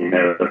 Listen,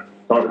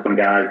 talk to some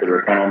guys that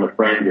are kind of on the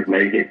fringe that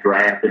may get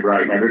drafted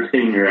right now. They're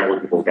senior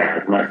eligible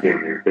guys, not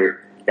juniors. They're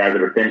guys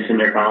that are finishing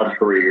their college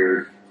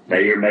careers,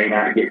 may or may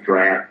not get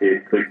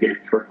drafted, could get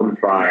some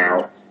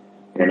tryouts.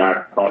 And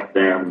I've talked to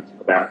them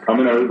about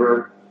coming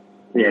over,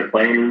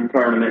 playing in the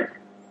tournament,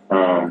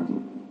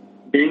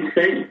 being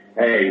seen.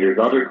 Hey, there's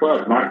other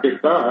clubs, not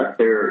just us.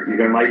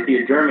 You might see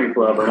a German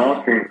club or an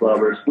Austrian club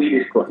or a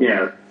Swedish club,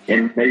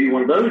 and maybe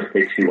one of those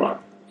picks you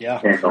up. Yeah.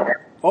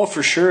 Oh,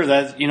 for sure.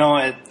 That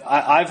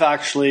I've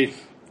actually,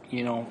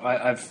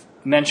 I've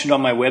mentioned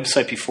on my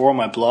website before, on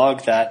my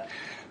blog, that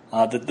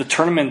the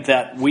tournament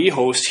that we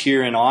host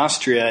here in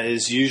Austria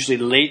is usually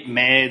late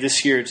May.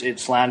 This year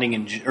it's landing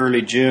in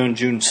early June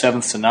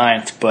 7th to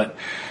 9th. But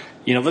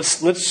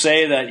let's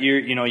say that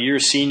you're a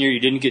senior,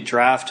 you didn't get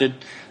drafted,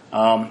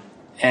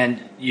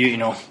 and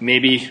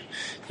maybe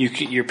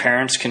your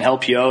parents can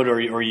help you out,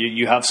 or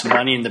you have some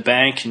money in the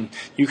bank and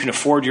you can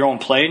afford your own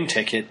plane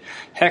ticket.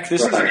 Heck,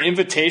 this is an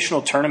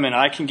invitational tournament.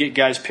 I can get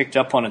guys picked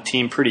up on a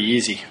team pretty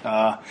easy.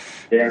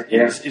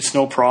 It's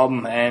no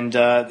problem, and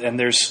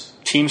there's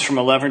teams from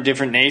 11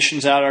 different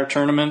nations at our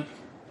tournament.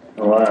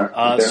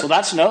 So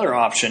that's another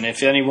option.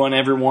 If anyone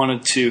ever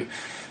wanted to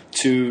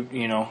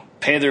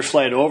pay their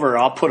flight over,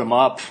 I'll put them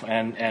up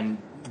and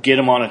get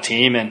them on a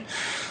team. And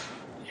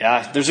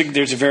yeah, there's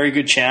a very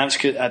good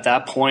chance at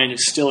that point.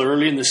 It's still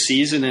early in the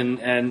season,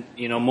 and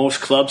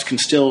most clubs can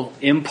still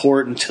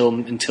import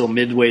until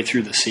midway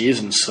through the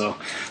season. So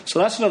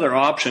that's another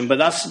option. But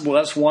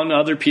that's one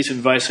other piece of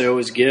advice I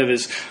always give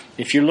is,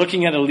 if you're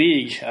looking at a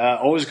league,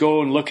 always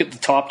go and look at the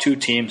top 2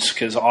 teams,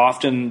 because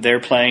often they're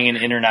playing in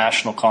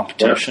international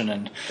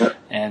competition,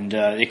 and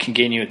it can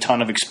gain you a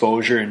ton of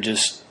exposure and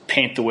just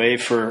paint the way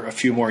for a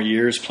few more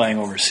years playing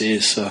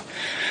overseas. So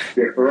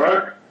for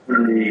us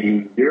in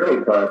the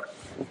Euro Cup,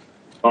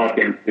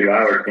 talking to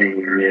our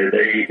team,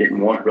 they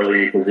didn't want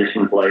really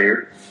position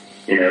players,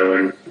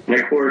 and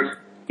of course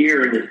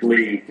here in this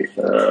league,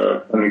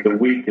 the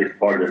weakest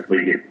part of this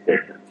league is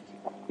pitching.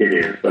 It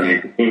is.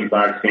 The teams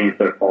I've seen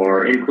so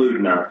far,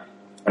 including us,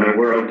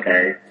 we're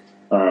okay,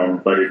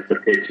 but it's the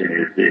pitching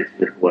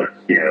is what's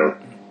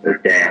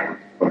down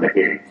from the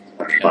hitting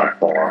by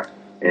far,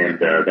 and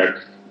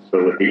that's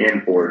so with the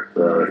imports,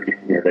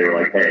 they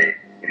were like, hey,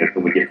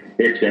 can we get some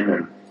pitching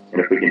and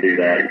if we can do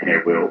that,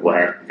 we'll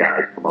have some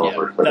guys come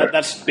over. So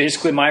that's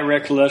basically my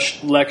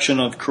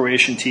recollection of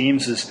Croatian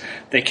teams is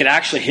they can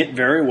actually hit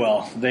very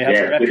well. They have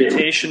a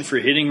reputation for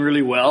hitting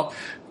really well,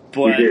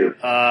 but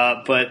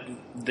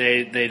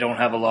they don't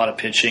have a lot of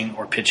pitching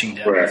or pitching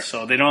depth. Correct.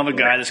 So they don't have a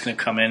guy that's going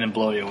to come in and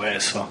blow you away.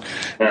 So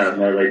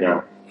no, they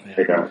don't. Yeah.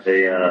 They don't.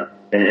 They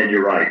and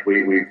you're right.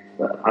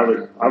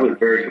 I was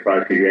very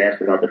surprised because you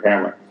asked about the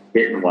talent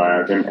hitting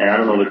wise, and I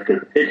don't know if it's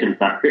because the pitching's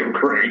not real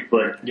great,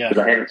 but because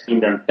I haven't seen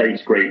them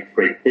face great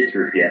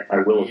pitchers yet. I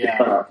will at the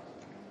top,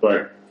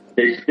 but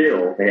they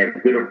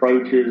have good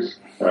approaches.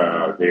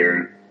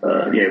 They're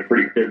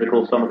pretty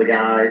physical, some of the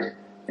guys,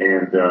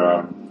 and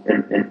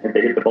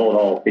they hit the ball at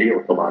all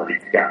fields. A lot of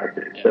these guys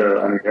do.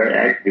 So they're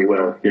actually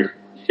It's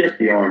just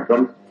the arms.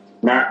 I'm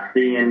not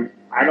seeing.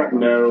 I don't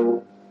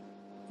know.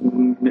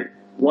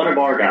 One of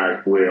our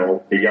guys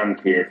will, the young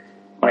kid,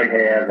 might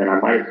have, and I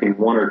might have seen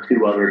 1 or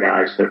 2 other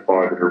guys so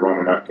far that are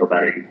running up to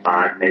about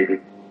 85 maybe.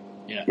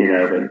 Yeah.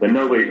 But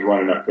nobody's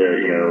running up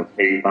to,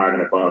 85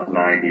 and above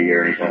 90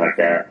 or anything like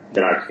that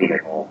I've seen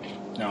at all.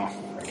 No,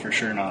 for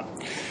sure not.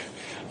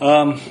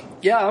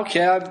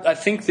 Okay. I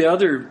think the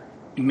other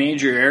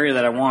major area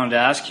that I wanted to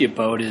ask you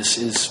about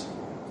is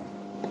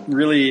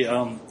really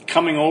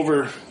coming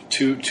over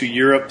to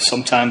Europe.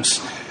 Sometimes,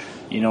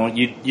 you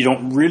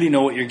don't really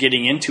know what you're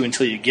getting into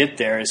until you get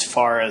there, as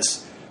far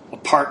as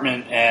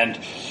apartment and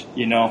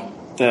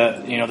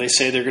they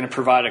say they're going to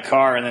provide a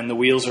car and then the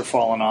wheels are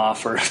falling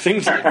off or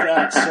things like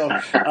that.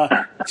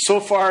 So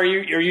far, are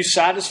you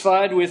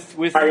satisfied with?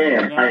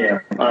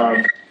 I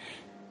am.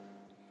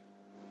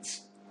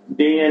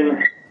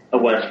 Being a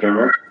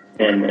Westerner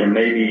and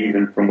maybe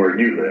even from where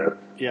you live,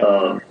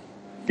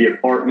 the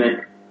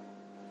apartment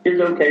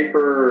is okay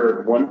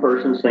for one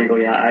person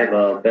single. I have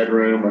a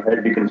bedroom,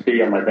 as you can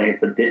see on my thing.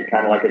 It's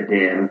kind of like a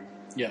den.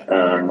 Yeah.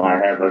 I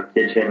have a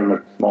kitchen and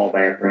a small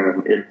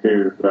bathroom.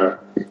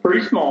 It's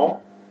pretty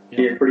small.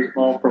 Yeah. It's pretty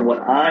small from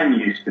what I'm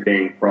used to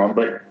being from.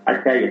 But I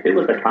tell you, if it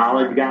was a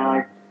college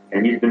guy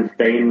and he's been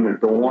staying in the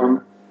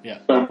dorm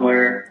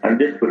somewhere,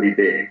 this would be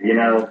big,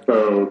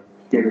 So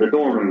the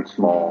dorm room's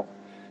small.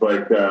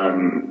 But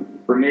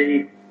for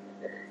me,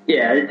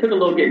 it took a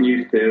little getting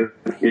used to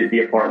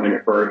the apartment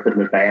at first and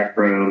the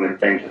bathroom and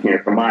things,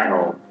 from my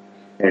home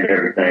and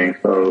everything.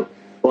 So,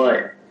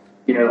 but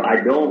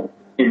I don't.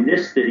 In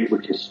this city,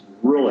 which is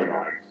really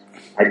nice,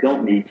 I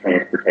don't need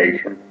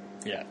transportation.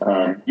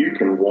 Yeah. You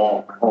can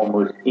walk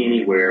almost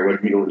anywhere,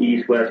 whether you go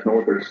east, west,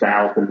 north, or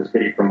south in the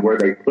city from where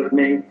they put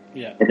me.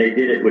 Yeah. And they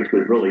did it, which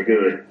was really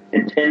good.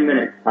 In 10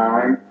 minutes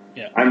time,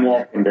 I'm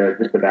walking to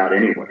just about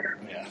anywhere.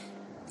 Yeah.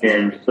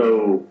 And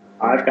so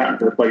I've gotten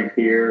to the place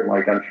here,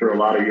 like I'm sure a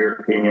lot of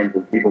Europeans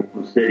and people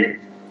from cities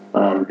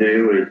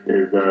do,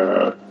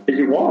 is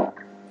you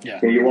walk. Yeah.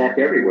 And you walk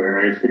everywhere,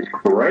 and it's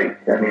great.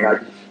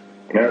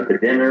 The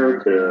dinner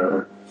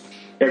to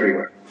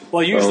everywhere.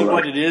 Well, usually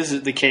what it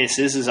is, the case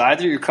is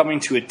either you're coming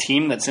to a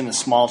team that's in a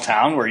small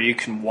town where you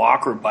can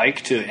walk or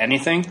bike to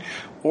anything,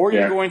 or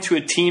you're going to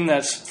a team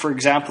that's, for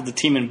example, the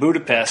team in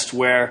Budapest,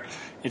 where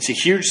it's a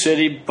huge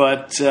city,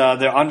 but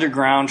the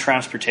underground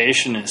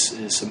transportation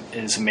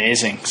is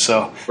amazing.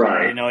 So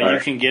you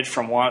can get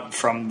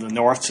from the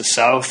north to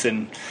south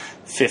in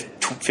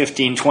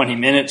 15, 20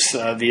 minutes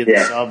via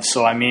the sub.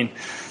 So I mean,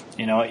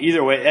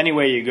 either way, any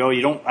way you go,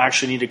 you don't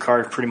actually need a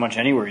car pretty much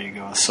anywhere you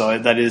go. So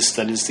that is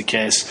the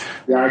case.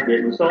 Yeah, I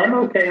didn't. So I'm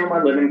okay on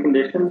my living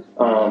conditions.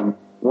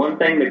 One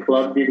thing the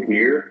club did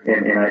here,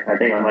 and I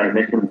think I might have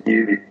mentioned to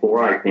you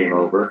before I came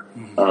over,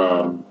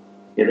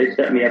 they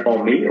set me up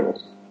on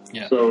meals.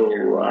 Yeah.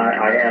 So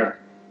I have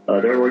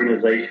their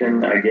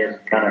organization, I guess,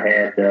 kind of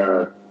had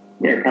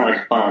kind of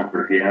like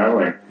sponsors,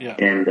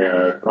 and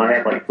so I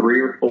have like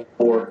 3 or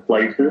 4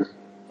 places,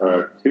 2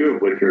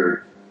 of which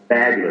are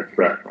fabulous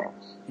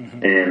restaurants,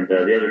 and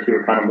the other 2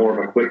 are kind of more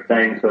of a quick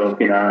thing. So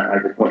if I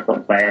just want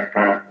something fast,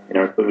 kind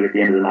of food at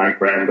the end of the night,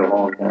 grab and go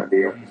home kind of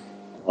deal.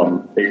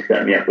 They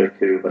set me up with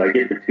 2, but I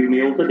get the 2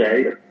 meals a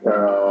day,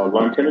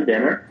 lunch and a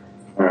dinner.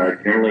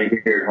 Generally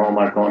here at home,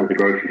 I've gone to the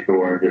grocery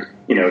store and just,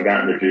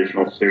 gotten the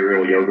traditional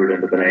cereal, yogurt,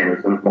 and the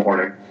bananas in the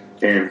morning.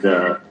 And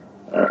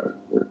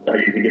I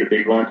usually get a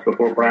big lunch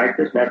before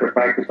practice, and after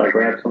practice, I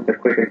grab something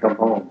quick and come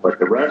home. But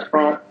the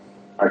restaurant,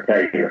 I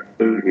tell you, the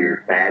food here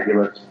is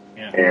fabulous,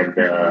 and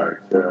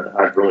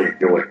I've really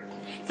enjoyed it.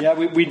 Yeah,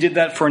 we did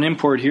that for an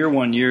import here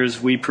one year. Is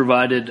we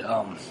provided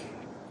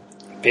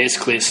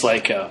basically it's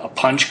like a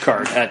punch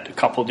card at a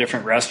couple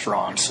different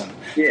restaurants, and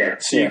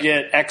so you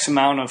get X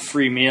amount of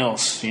free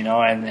meals,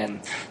 and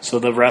so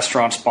the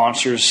restaurant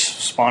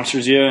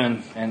sponsors you,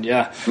 and and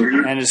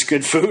it's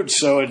good food,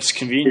 so it's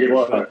convenient.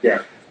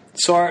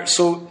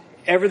 So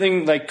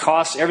everything like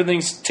costs,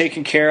 everything's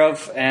taken care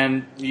of,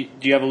 and do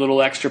you have a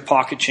little extra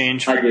pocket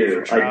change? I do.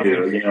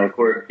 Of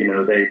course,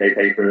 they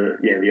pay for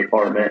the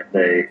apartment,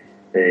 they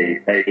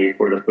pay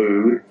for the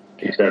food.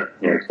 Except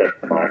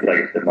my,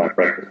 like I said, my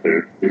breakfast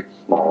food is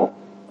small,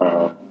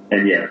 and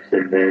then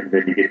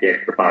you get the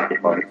extra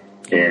pocket money,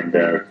 and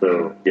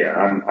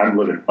I'm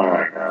living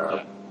fine.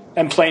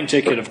 And plane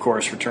ticket, of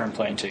course, return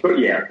plane ticket.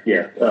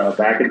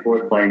 Back and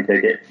forth plane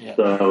ticket. Yeah.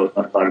 So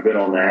I'm good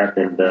on that,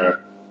 and to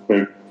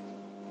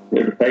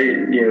pay,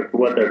 for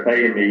what they're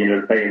paying me,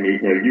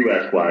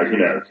 U.S. wise,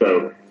 So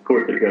of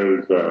course it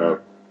goes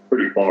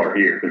pretty far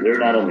here because they're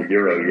not on the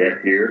euro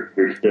yet. Here,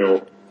 they're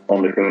still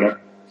on the kuna.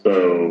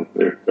 So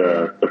it's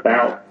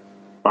about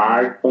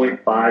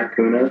 5.5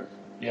 kunas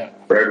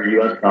for every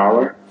U.S.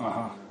 dollar.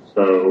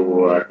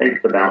 So I think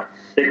it's about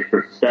 6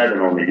 or 7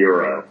 on the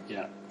euro.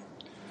 Yeah.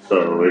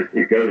 So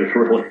it goes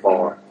really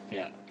far.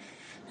 Yeah.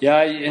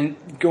 Yeah, and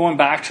going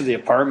back to the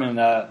apartment,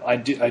 I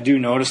do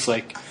notice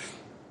like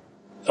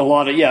a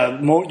lot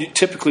of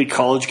typically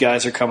college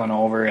guys are coming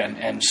over,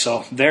 and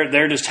so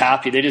they're just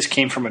happy. They just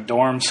came from a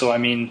dorm, so I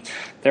mean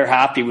they're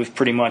happy with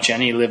pretty much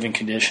any living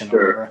condition.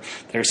 Sure. Or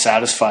they're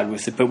satisfied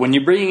with it. But when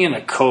you're bringing in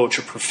a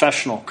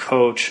professional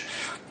coach,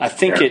 I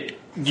think it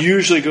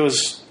usually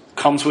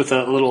comes with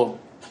a little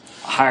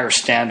higher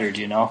standard.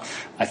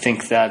 I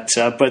think that,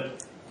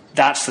 but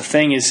that's the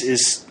thing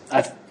is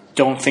I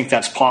don't think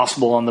that's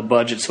possible on the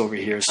budgets over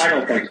here. So I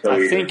don't think so.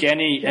 I think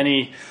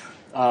any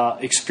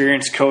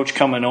experienced coach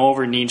coming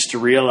over needs to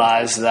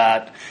realize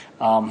that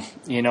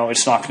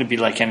it's not going to be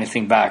like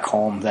anything back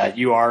home, that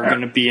you are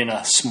going to be in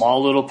a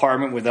small little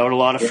apartment without a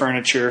lot of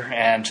furniture,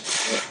 and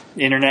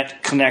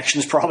internet connection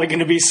is probably going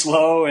to be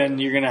slow,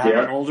 and you're going to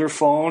have an older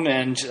phone,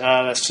 and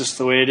that's just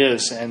the way it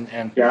is. And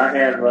I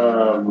have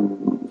I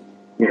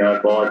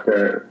bought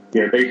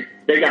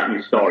they got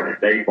me started.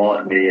 They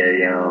bought me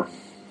a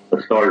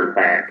starter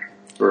pack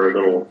for a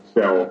little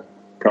cell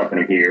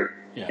company here,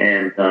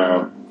 and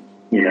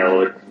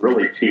it's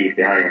really cheap.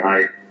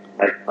 I've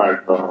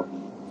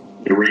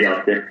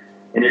re-upped it,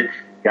 and I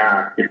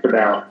got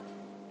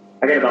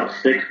about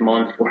 6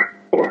 months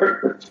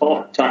worth of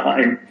talk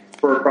time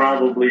for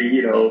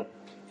probably 10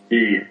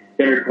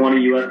 or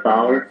 20 U.S.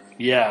 dollars.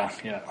 Yeah.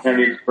 I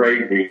mean, it's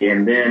crazy.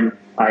 And then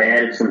I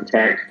added some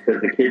text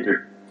because the kids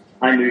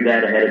I knew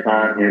that ahead of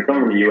time. Coming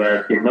from the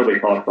U.S., nobody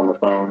talks on the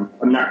phone.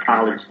 I'm not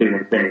college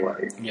students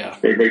anyway. Yeah.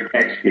 They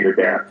text you to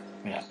death.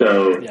 Yeah.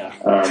 So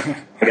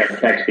I got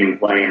texting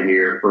playing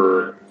here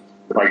for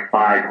like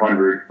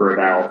 500 for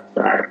about,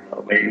 I don't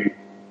know, maybe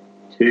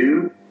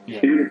 2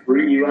 to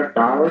 3 U.S.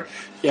 dollars.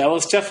 Yeah, well,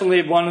 it's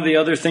definitely one of the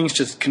other things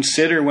to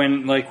consider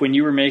when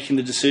you were making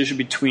the decision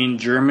between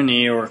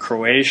Germany or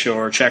Croatia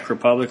or Czech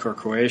Republic or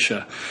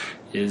Croatia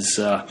is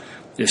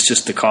it's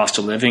just the cost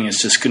of living is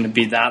just going to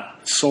be that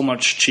so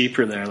much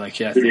cheaper there.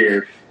 It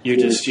is. You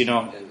just,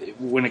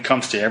 when it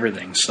comes to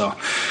everything. So,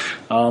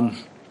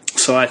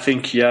 so I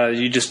think,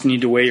 you just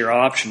need to weigh your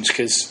options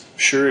because,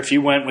 sure, if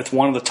you went with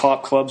one of the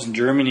top clubs in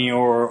Germany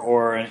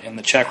or in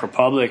the Czech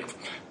Republic,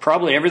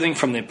 probably everything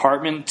from the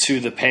apartment to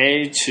the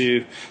pay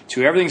to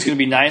everything's going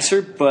to be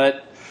nicer,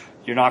 but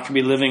you're not going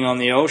to be living on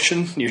the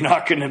ocean. You're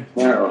not going to,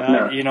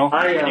 when you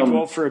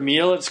go out for a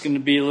meal, it's going to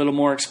be a little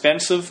more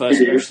expensive,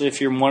 especially if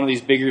you're in one of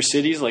these bigger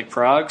cities like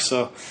Prague.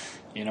 So,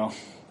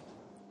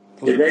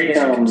 They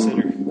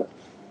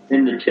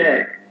in the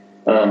Czech,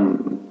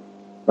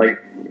 like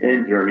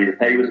in Germany, the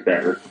pay was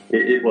better.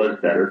 It was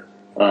better.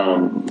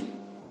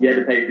 You had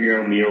to pay for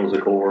your own meals,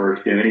 of course.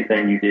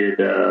 Anything you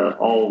did,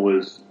 all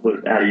was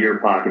out of your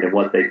pocket and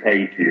what they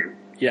paid you.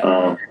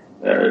 Yeah.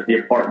 The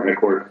apartment, of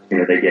course,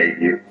 they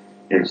gave you,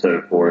 and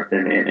so forth.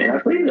 And I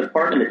believe the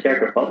apartment in the Czech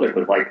Republic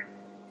was like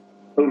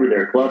over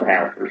their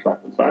clubhouse or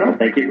something. So I don't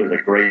think it was a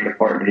great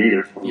apartment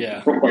either.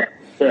 From what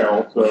I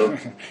sell, so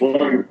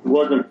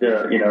wasn't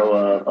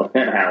a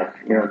penthouse,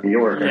 New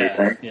York or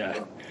anything.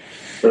 Yeah.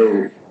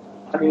 So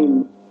I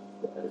mean,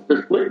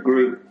 the split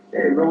group, they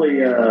really,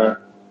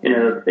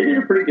 they did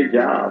a pretty good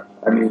job.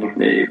 I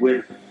mean,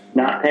 with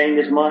not paying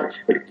as much,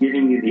 but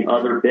giving you the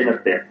other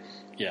benefits.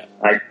 Yeah.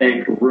 I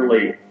think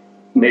really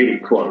made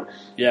it close.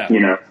 Yeah.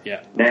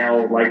 Yeah.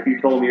 Now, like you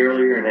told me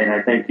earlier, and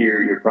I think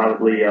you're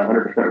probably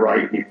 100%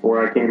 right.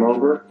 Before I came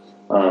over,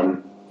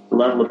 the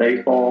level of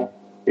baseball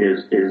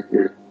is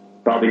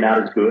probably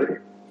not as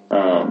good.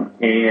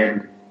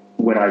 And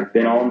when I've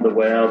been on the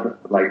web,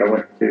 like I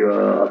went to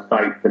a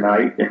site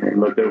tonight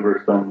and looked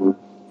over some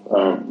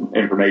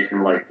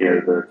information, like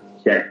the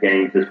Czech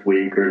games this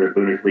week or the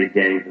Bundesliga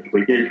games this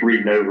week. Just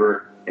reading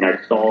over, and I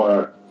saw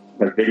a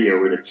video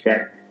where the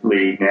Czech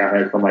league now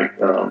has some like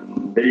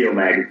video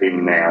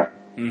magazine now,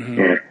 and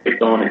it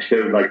clicked on and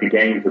showed like the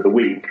games of the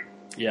week.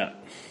 Yeah,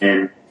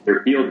 and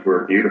their fields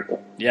were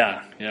beautiful.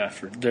 Yeah.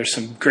 There's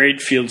some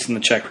great fields in the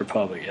Czech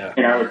Republic. Yeah,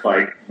 and I was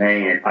like,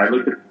 man, I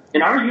looked at,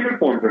 and our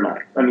uniforms are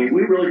nice. I mean,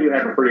 we really do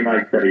have a pretty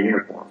nice set of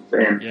uniforms,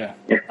 and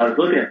I was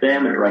looking at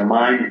them, and it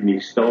reminded me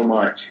so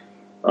much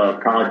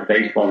of college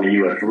baseball in the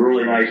U.S.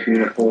 Really nice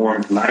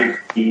uniforms, nice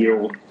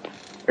fields,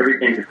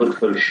 everything just looks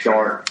so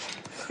sharp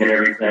and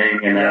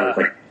everything, and I was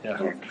like.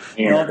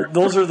 Yeah.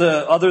 Those are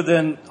other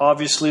than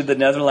obviously the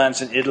Netherlands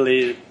and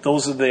Italy,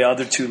 those are the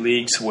other two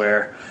leagues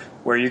where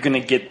you're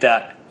going to get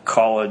that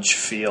college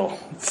feel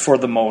for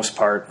the most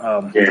part.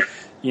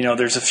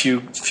 There's a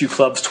few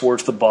clubs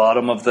towards the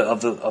bottom of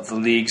the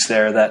leagues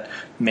there that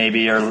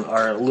maybe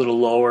are a little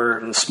lower,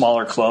 the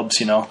smaller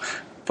clubs,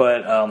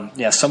 But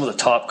some of the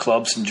top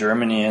clubs in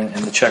Germany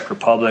and the Czech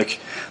Republic,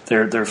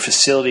 their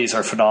facilities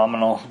are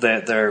phenomenal.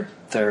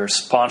 Their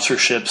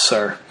sponsorships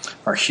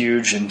are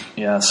huge, and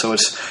so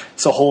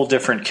it's a whole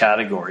different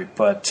category.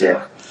 But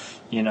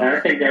and I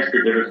think that's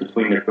the difference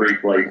between the three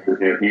places.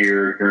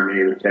 Here,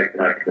 Germany, or the Czech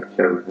that I could have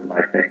chosen.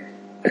 I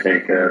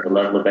think the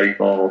level of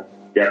baseball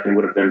definitely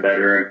would have been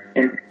better.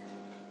 And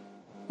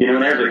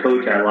and as a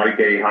coach, I like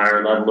a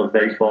higher level of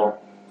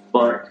baseball,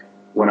 but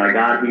when I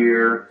got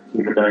here,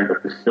 even though the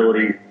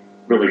facility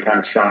really kind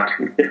of shocked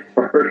me at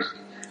first,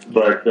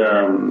 but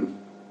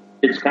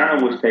it's kind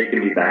of was taking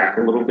me back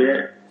a little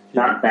bit,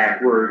 not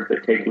backwards,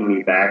 but taking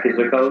me back as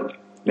a coach,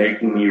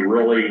 making me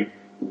really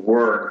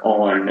work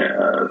on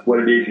what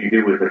it is you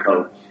do with a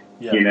coach.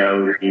 Yeah.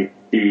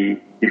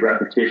 The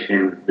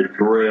repetitions, the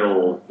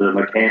drills, the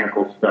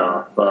mechanical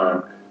stuff.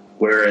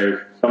 Whereas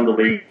some of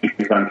the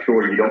leagues, I'm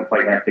sure you don't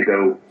quite have to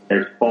go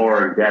as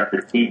far in depth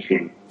as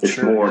teaching. It's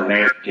probably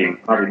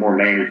more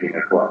managing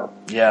a club.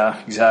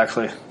 Yeah,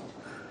 exactly.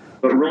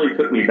 But it really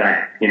took me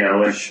back, and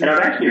I've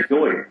actually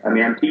enjoyed it. I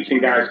mean, I'm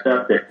teaching guys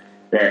stuff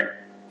that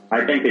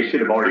I think they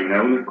should have already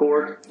known, of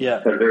course,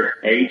 because their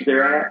age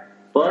they're at.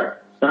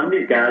 But some of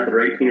these guys that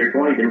are 18 or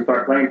 20 didn't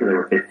start playing until they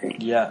were 15.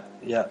 Yeah.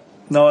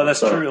 No, that's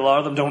true. A lot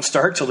of them don't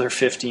start till they're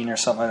 15 or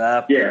something like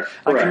that. Yeah,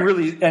 I can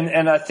really,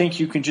 and I think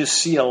you can just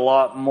see a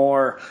lot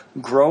more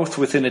growth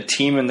within a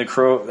team in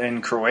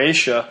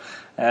Croatia,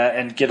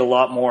 and get a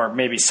lot more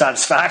maybe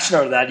satisfaction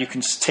out of that. You can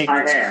take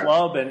this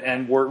club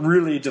and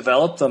really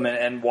develop them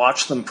and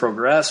watch them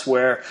progress.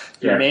 Where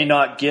you may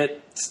not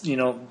get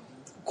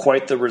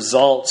quite the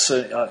results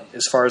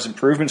as far as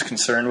improvements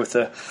concerned with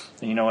a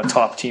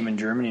top team in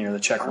Germany or the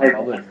Czech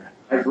Republic.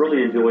 I've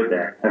really enjoyed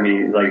that. I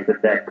mean, like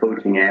that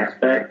coaching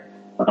aspect.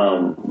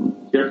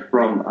 Just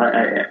from,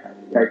 I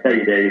tell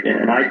you, Dave,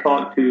 and I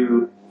talked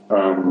to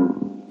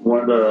one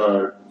of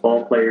the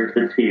ball players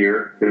that's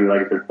here who,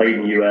 like I said, played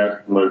in the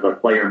U.S., was a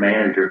player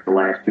manager for the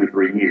last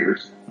 2-3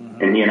 years.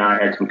 Mm-hmm. And he and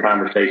I had some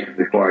conversations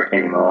before I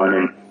came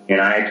on,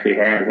 and I actually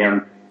had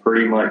him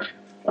pretty much,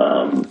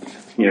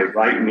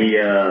 write me,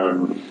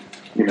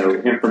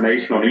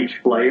 information on each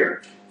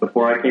player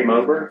before I came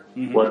over,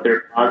 what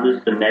their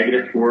positives and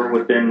negatives were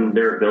within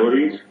their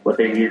abilities, what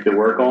they needed to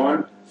work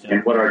on,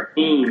 and what our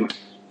team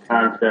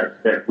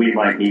concepts that we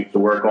might need to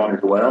work on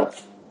as well.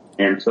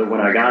 And so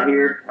when I got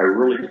here, I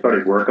really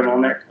started working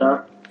on that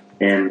stuff.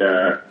 And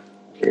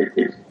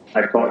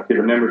I talked to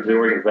the members of the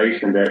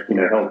organization that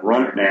help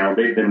run it now.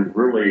 They've been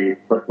really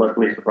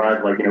pleasantly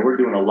surprised. Like we're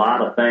doing a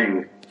lot of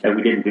things that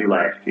we didn't do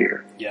last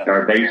year. Yeah.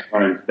 Our base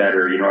running's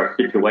better. Our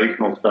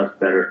situational stuff's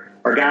better.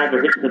 Our guys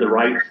are hitting to the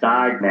right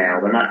side now.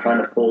 They're not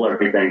trying to pull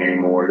everything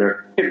anymore.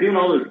 They're doing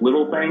all those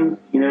little things.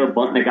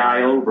 Bunting a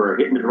guy over,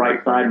 hitting to the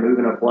right side,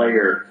 moving a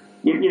player.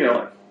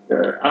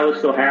 I was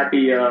so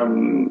happy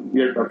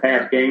just a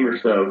past game or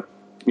so,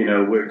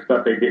 with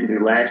stuff they didn't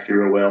do last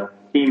year real well.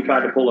 team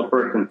tried to pull a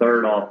first and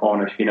third off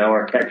on us.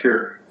 Our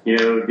catcher,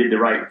 did the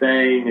right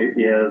thing.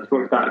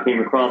 Shortstop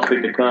came across,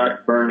 took the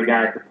cut, burned the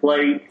guy at the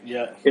plate.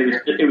 Yeah.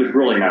 It was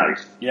really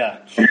nice. Yeah.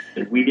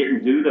 And we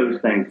didn't do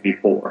those things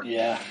before.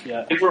 Yeah.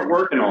 They weren't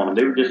working on them.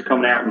 They were just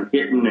coming out and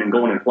hitting and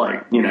going and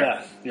playing.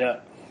 Yeah.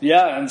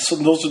 And so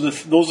those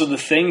are the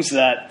things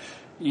that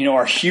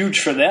are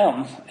huge for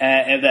them,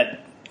 and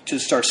that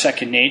just are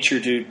second nature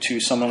to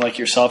someone like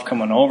yourself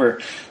coming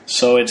over.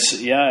 So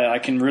I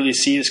can really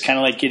see it's kind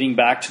of like getting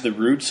back to the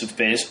roots of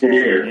baseball. It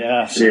is.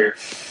 Yeah. It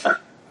is.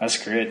 That's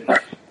great.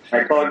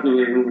 I talked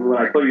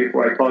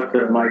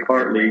to Mike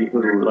Hartley,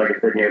 who, like I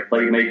said,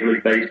 played Major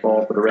League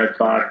Baseball for the Red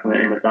Sox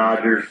and the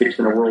Dodgers, pitched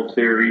in the World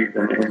Series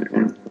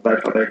and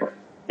professional baseball.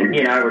 And he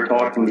and I were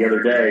talking the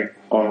other day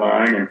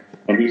online,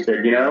 and he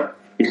said,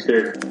 he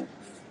says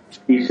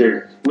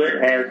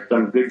Split has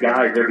some good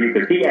guys there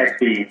because he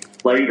actually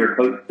played or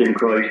coached in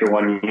Croatia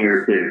 1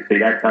 year or two. So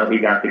that's how he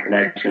got the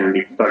connection, and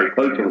he started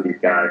coaching with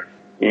these guys.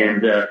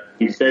 And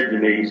he said to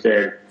me,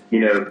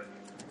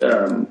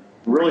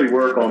 really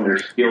work on their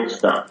skill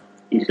stuff.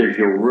 He says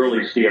you'll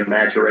really see a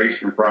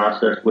maturation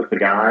process with the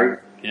guys.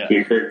 Yeah.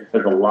 He says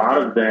because a lot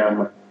of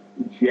them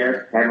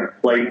just haven't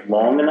played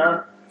long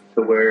enough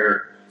to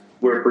where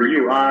for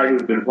you or I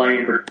who've been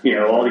playing for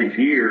all these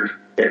years,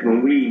 that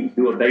when we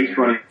do a base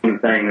running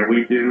thing or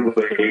we do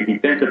a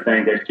defensive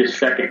thing that's just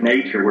second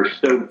nature, we're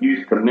so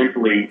used to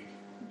mentally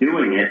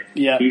doing it.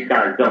 Yeah. These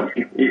guys don't.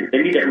 They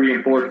need that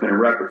reinforcement in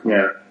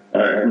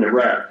the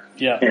reps.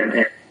 Yeah.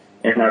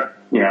 And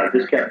I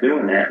just kept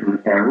doing that, and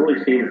I'm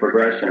really seeing the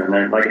progression. And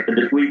then, like I said,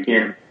 this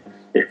weekend,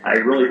 I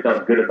really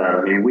felt good about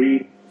it. I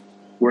mean,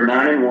 we're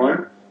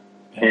 9-1,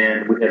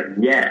 and we have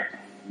yet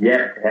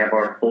to have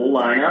our full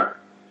lineup.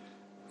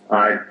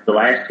 The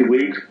last 2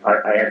 weeks,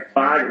 I had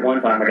 5 at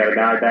one time. I got a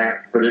guy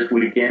back for this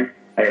weekend.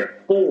 I have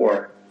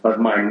 4 of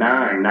my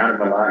 9 not in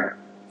the lineup.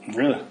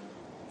 Really?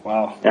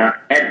 Wow. Now,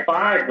 I had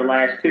 5 the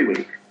last 2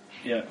 weeks.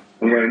 Yeah.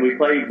 And when we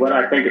played what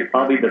I think is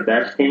probably the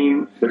best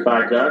team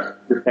besides us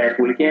this past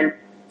weekend,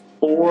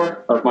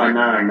 4 of my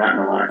 9 not in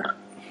the lineup.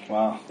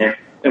 Wow.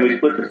 And we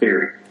split the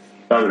series.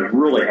 So I was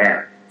really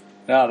happy.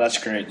 Yeah, that's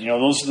great.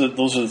 Those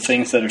are the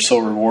things that are so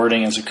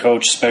rewarding as a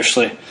coach,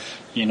 especially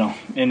in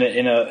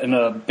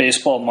a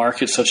baseball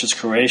market such as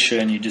Croatia,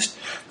 and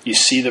you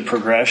see the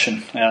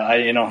progression.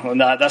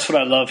 That's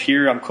what I love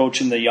here. I'm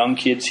coaching the young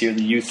kids here,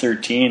 the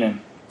U13,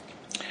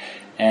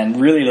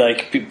 and really,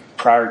 like,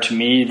 prior to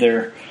me,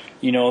 there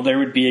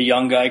would be a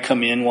young guy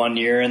come in 1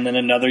 year and then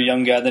another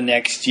young guy the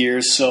next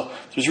year. So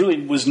there's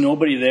really was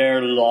nobody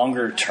there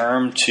longer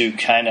term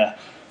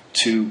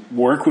to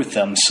work with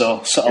them.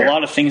 So a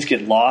lot of things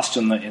get lost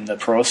in the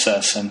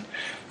process,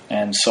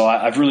 and so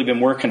I've really been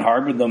working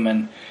hard with them,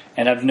 and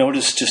I've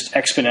noticed just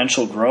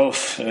exponential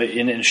growth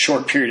in a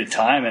short period of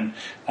time, and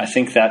I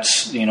think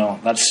that's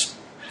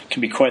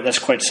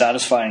quite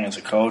satisfying as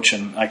a coach,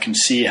 and I can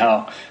see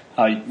how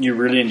you're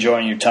really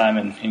enjoying your time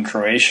in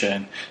Croatia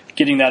and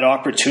getting that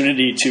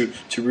opportunity to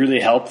really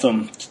help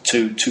them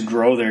to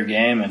grow their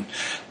game. And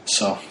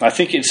so I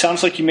think it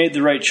sounds like you made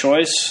the right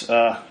choice,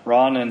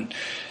 Ron, and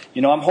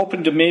I'm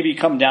hoping to maybe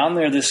come down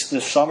there this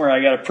summer.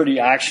 I got a pretty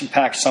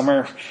action-packed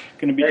summer.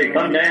 Going to be. Hey,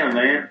 come down,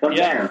 man. Come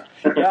down.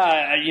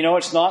 Yeah,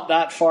 it's not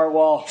that far.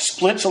 Well,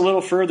 Split's a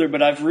little further,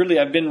 but I've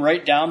been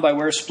right down by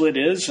where Split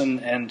is,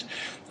 and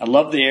I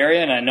love the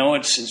area, and I know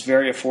it's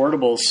very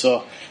affordable.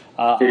 So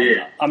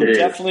I'm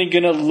definitely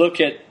going to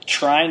look at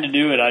trying to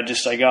do it. I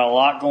got a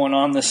lot going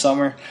on this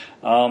summer.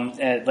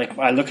 And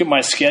I look at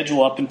my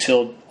schedule up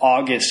until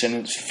August, and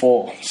it's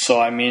full. So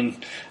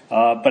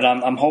but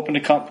I'm hoping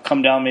to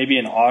come down maybe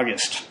in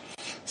August.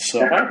 So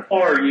now, how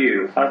far are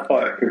you? How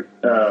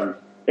far?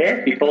 They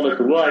actually told us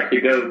that we'll actually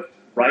go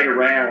right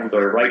around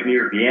or right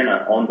near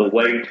Vienna on the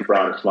way to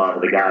Bratislava.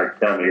 The guys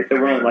tell me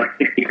we're only like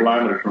 60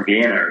 kilometers from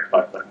Vienna or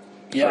something.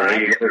 Yeah.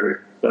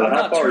 So I'm how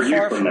not far too are you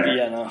far from there?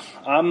 Vienna.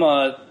 I'm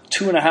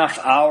 2.5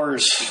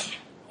 hours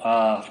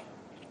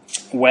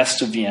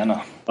west of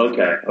Vienna.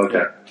 Okay.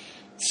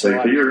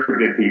 So you're a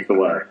good piece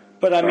away.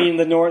 But I mean,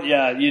 the north,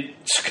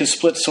 because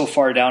Split's so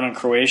far down in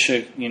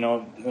Croatia,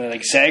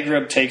 like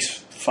Zagreb takes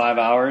 5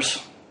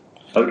 hours.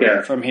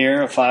 Okay. From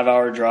here, a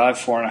 5-hour drive,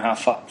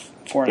 4.5.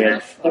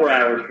 4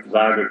 hours from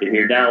Zagreb to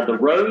here. Now, the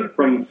road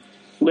from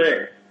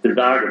Split to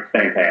Zagreb is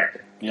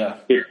fantastic. Yeah.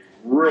 It's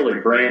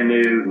really brand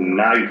new,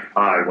 nice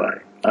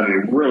highway. I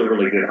mean, really,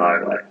 really good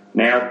highway.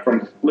 Now,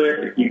 from Split,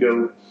 if you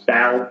go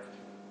south,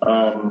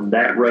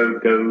 that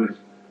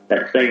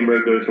same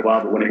road goes a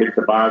while, but when it hits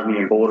the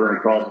Bosnian border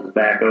and crosses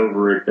back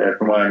over it,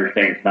 from what I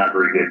understand, it's not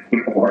very good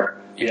anymore.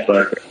 Yeah.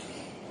 But,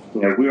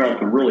 we're on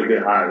some really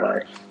good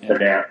highway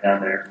down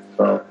there.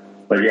 So,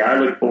 but yeah, I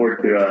look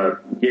forward to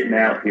getting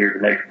out here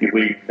the next few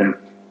weeks, and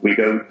we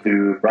go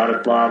to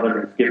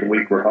Bratislava and skip a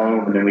week, we're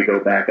home, and then we go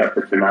back up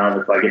to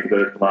Trnava, so I get to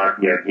go to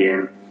Slovakia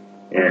again.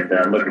 And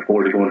I'm looking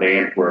forward to going to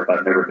Antwerp.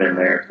 I've never been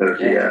there. So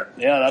yeah,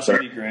 that's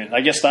going to be great.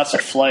 I guess that's a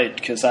flight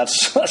because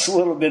that's a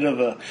little bit of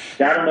a.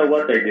 I don't know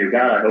what they do.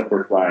 God, I hope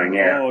we're flying.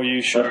 Yeah. Oh,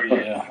 you should.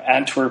 Yeah,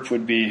 Antwerp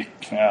would be.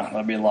 Yeah,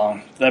 that'd be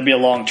a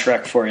long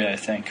trek for you, I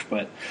think.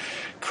 But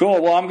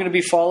Cool. Well, I'm going to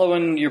be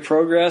following your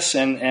progress,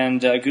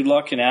 and good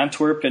luck in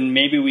Antwerp, and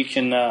maybe we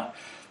can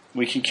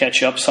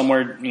catch up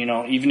somewhere.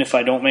 Even if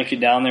I don't make it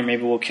down there,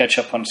 maybe we'll catch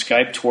up on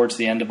Skype towards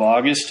the end of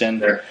August, and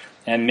sure.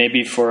 And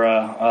maybe for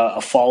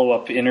a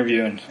follow-up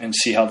interview and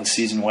see how the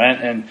season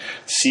went, and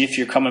see if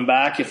you're coming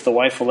back. If the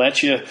wife will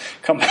let you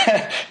come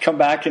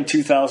back in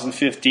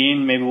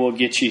 2015, maybe we'll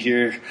get you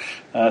here.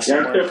 I'm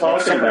still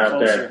talking about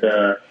closer.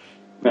 that.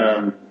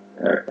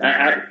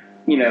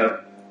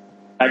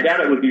 I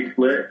doubt it would be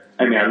split.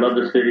 I mean, I love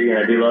the city, and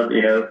I do love,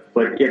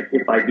 but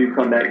if I do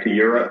come back to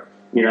Europe,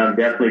 I'm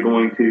definitely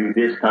going to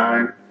this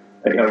time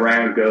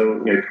around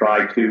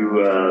try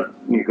to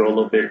go a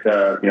little bit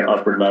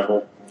upward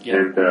level. Yeah.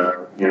 And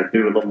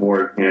do a little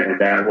more in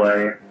that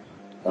way.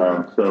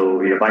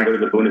 So if I go to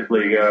the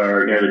Bundesliga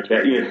or the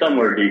Czech,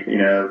 somewhere deep,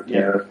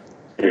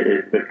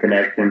 it's with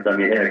connections. I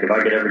mean, heck, if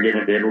I could ever get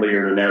into Italy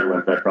or the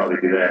Netherlands, I'd probably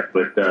do that.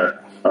 But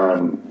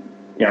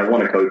I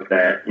want to coach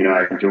that.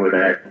 I enjoy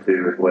that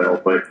too as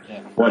well. But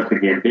once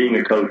again, being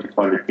a coach is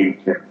fun to teach,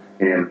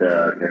 and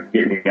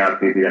getting the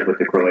opportunity to do that with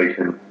the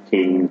Croatian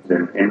teams,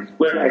 and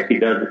Split actually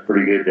does it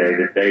pretty good,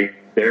 David.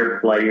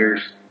 Their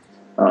players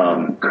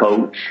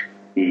coach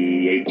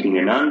the 18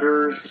 and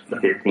unders, the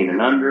 15 and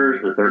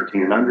unders, the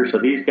 13 and unders. So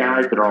these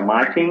guys that are on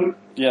my team,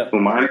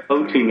 whom I'm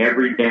coaching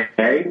every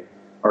day,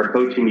 are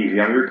coaching these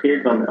younger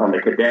kids on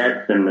the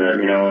cadets and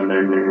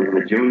and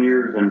the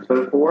juniors and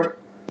so forth.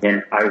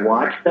 And I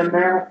watch them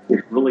now.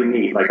 It's really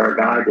neat. Like our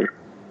guy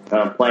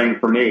that's playing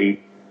for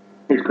me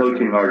is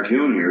coaching our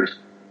juniors,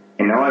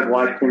 and now I've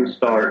watched him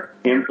start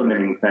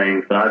implementing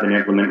things that I've been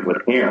implementing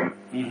with him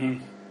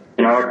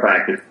in our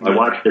practice. I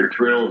watch their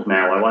drills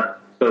now.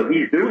 So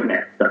he's doing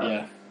that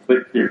stuff,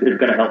 which is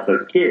going to help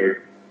those kids,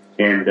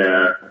 and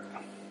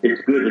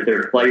it's good that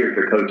their players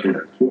are coaching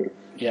those kids.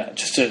 Yeah,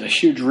 just a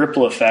huge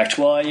ripple effect.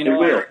 Well, it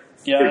will.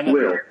 It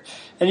will.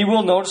 And you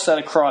will notice that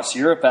across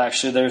Europe,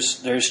 actually,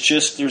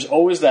 there's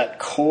always that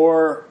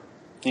core.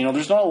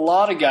 There's not a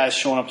lot of guys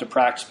showing up to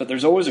practice, but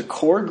there's always a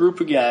core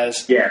group of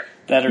guys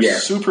that are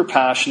super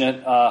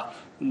passionate.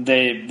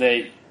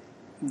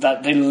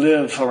 They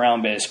live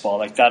around baseball.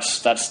 Like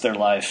that's their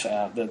life.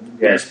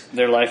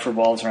 Their life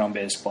revolves around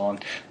baseball.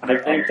 And I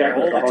think that's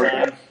all the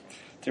time.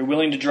 They're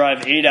willing to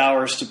drive 8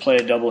 hours to play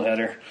a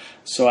doubleheader.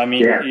 So I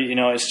mean,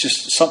 it's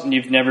just something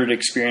you've never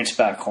experienced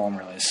back home,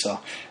 really. So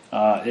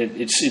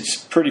it's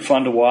pretty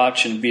fun to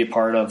watch and be a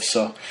part of.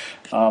 So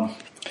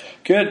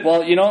good.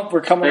 Well,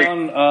 we're coming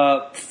on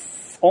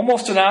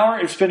almost an hour.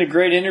 It's been a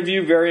great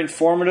interview, very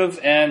informative,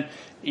 and.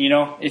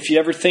 If you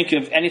ever think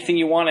of anything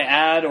you want to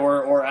add,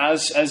 or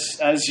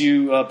as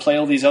you play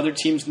all these other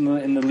teams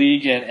in the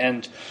league,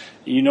 and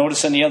you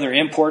notice any other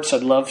imports,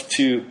 I'd love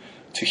to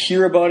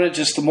hear about it.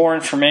 Just the more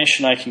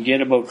information I can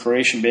get about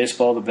Croatian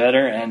baseball, the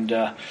better. And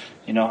I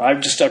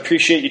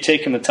appreciate you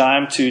taking the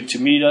time to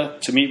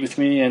meet with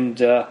me. And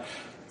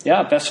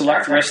best of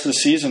luck the rest of the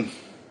season.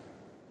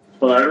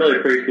 Well, I really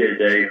appreciate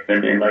it, Dave.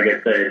 And like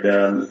I said,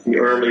 the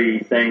early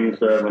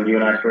things when you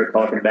and I started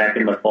talking back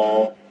in the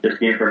fall, just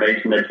the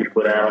information that you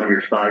put out on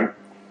your site,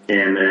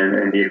 and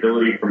the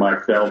ability for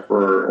myself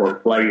or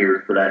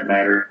players, for that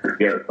matter, to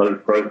get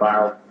post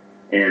profiles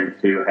and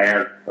to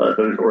have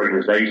those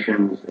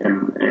organizations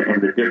and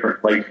the different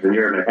places in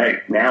Europe. And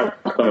heck, now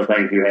some of the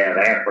things you have,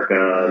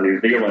 Africa,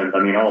 New Zealand,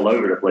 all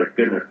over the place.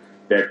 Goodness.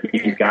 That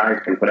these guys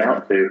can put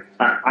out to.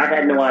 I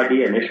had no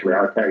idea initially,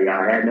 I'll tell you.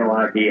 I had no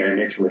idea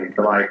initially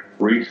until I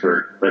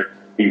researched. But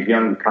these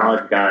young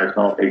college guys,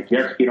 they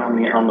just get on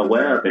the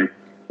web and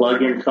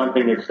plug in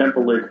something as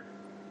simple as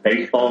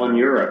baseball in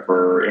Europe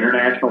or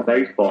international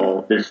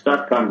baseball. This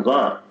stuff comes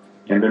up,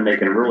 and then they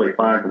can really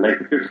find some.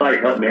 Your site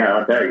helped me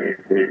out, I'll tell you.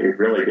 It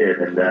really did.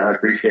 And I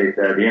appreciate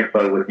the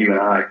info with you and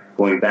I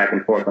going back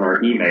and forth on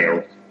our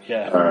emails.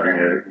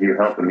 Yeah. You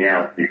helping me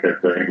out because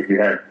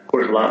you had, of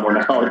course, a lot more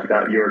knowledge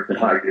about yours than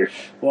I did.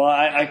 Well,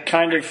 I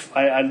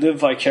live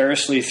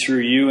vicariously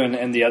through you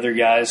and the other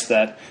guys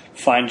that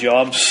find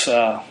jobs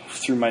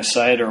through my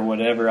site or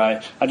whatever.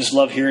 I just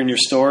love hearing your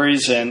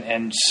stories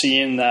and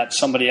seeing that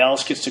somebody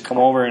else gets to come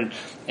over and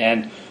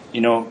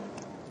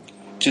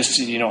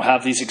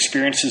have these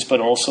experiences, but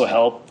also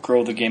help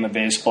grow the game of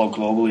baseball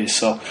globally.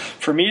 So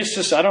for me, it's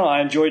just, I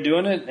enjoy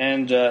doing it,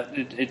 and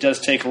it does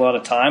take a lot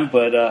of time,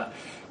 but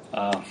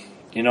I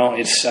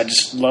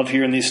just love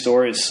hearing these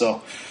stories.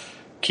 So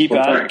keep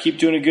at it, keep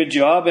doing a good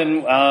job,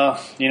 and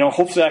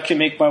hopefully I can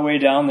make my way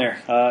down there.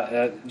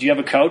 Do you have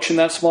a couch in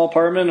that small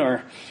apartment,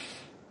 or?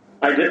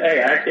 I do. Hey,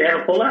 I actually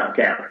have a pull-out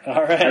couch.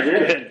 All right,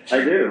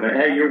 I do. Man.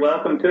 Hey, you're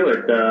welcome to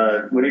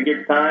it. When it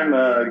gets time,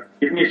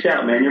 give me a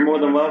shout, man. You're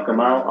more than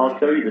welcome. I'll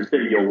show you the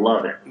city. You'll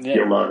love it. Yeah.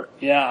 You'll love it.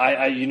 Yeah,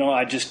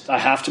 I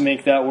have to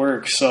make that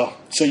work. So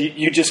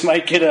you just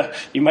might get an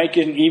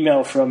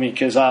email from me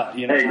because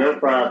Hey, no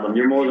problem.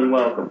 You're more than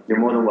welcome. You're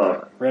more than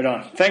welcome. Right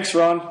on. Thanks,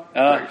 Ron.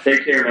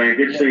 Take care, man.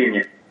 Good seeing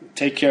you.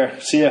 Take care.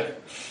 See ya.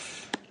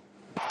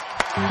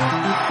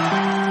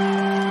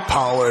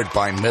 Powered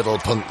by Middle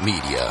Punk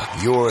Media,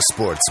 your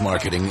sports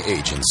marketing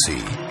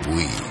agency.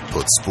 We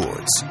put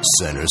sports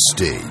center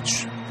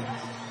stage.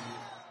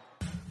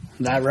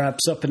 that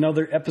wraps up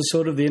another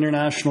episode of the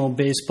International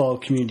Baseball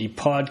Community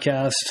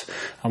Podcast.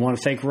 I want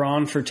to thank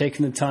Ron for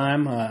taking the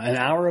time, an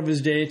hour of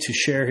his day, to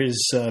share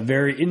his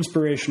very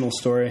inspirational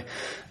story.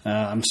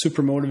 I'm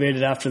super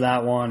motivated after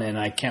that one, and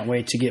I can't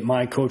wait to get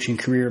my coaching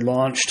career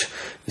launched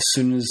as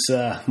soon as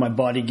my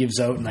body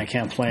gives out and I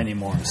can't play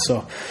anymore.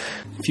 So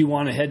if you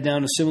want to head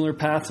down a similar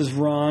path as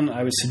Ron,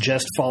 I would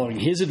suggest following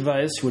his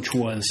advice, which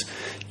was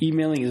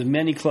emailing as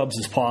many clubs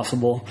as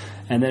possible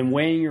and then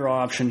weighing your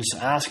options,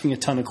 asking a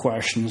ton of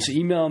questions.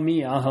 Email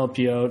me, I'll help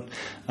you out.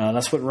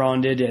 That's what Ron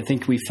did. I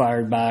think we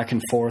fired back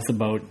and forth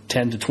about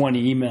 10 to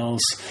 20 emails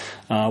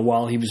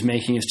while he was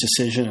making his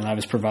decision, and I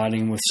was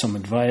providing him with some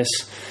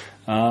advice.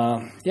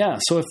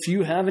 So if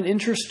you have an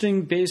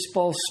interesting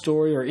baseball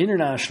story or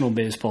international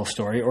baseball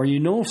story, or you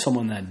know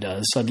someone that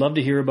does, I'd love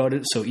to hear about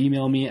it. So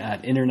email me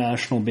at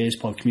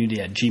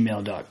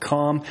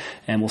internationalbaseballcommunity@gmail.com,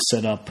 and we'll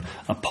set up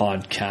a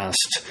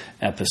podcast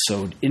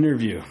episode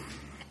interview.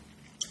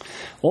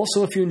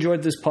 Also, if you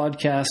enjoyed this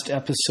podcast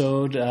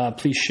episode,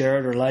 please share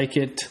it or like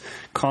it,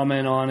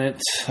 comment on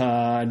it.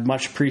 I'd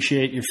much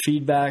appreciate your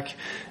feedback.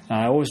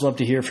 I always love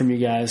to hear from you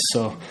guys,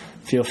 so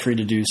feel free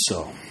to do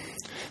so.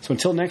 So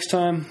until next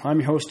time, I'm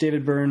your host,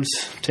 David Burns.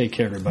 Take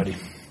care, everybody.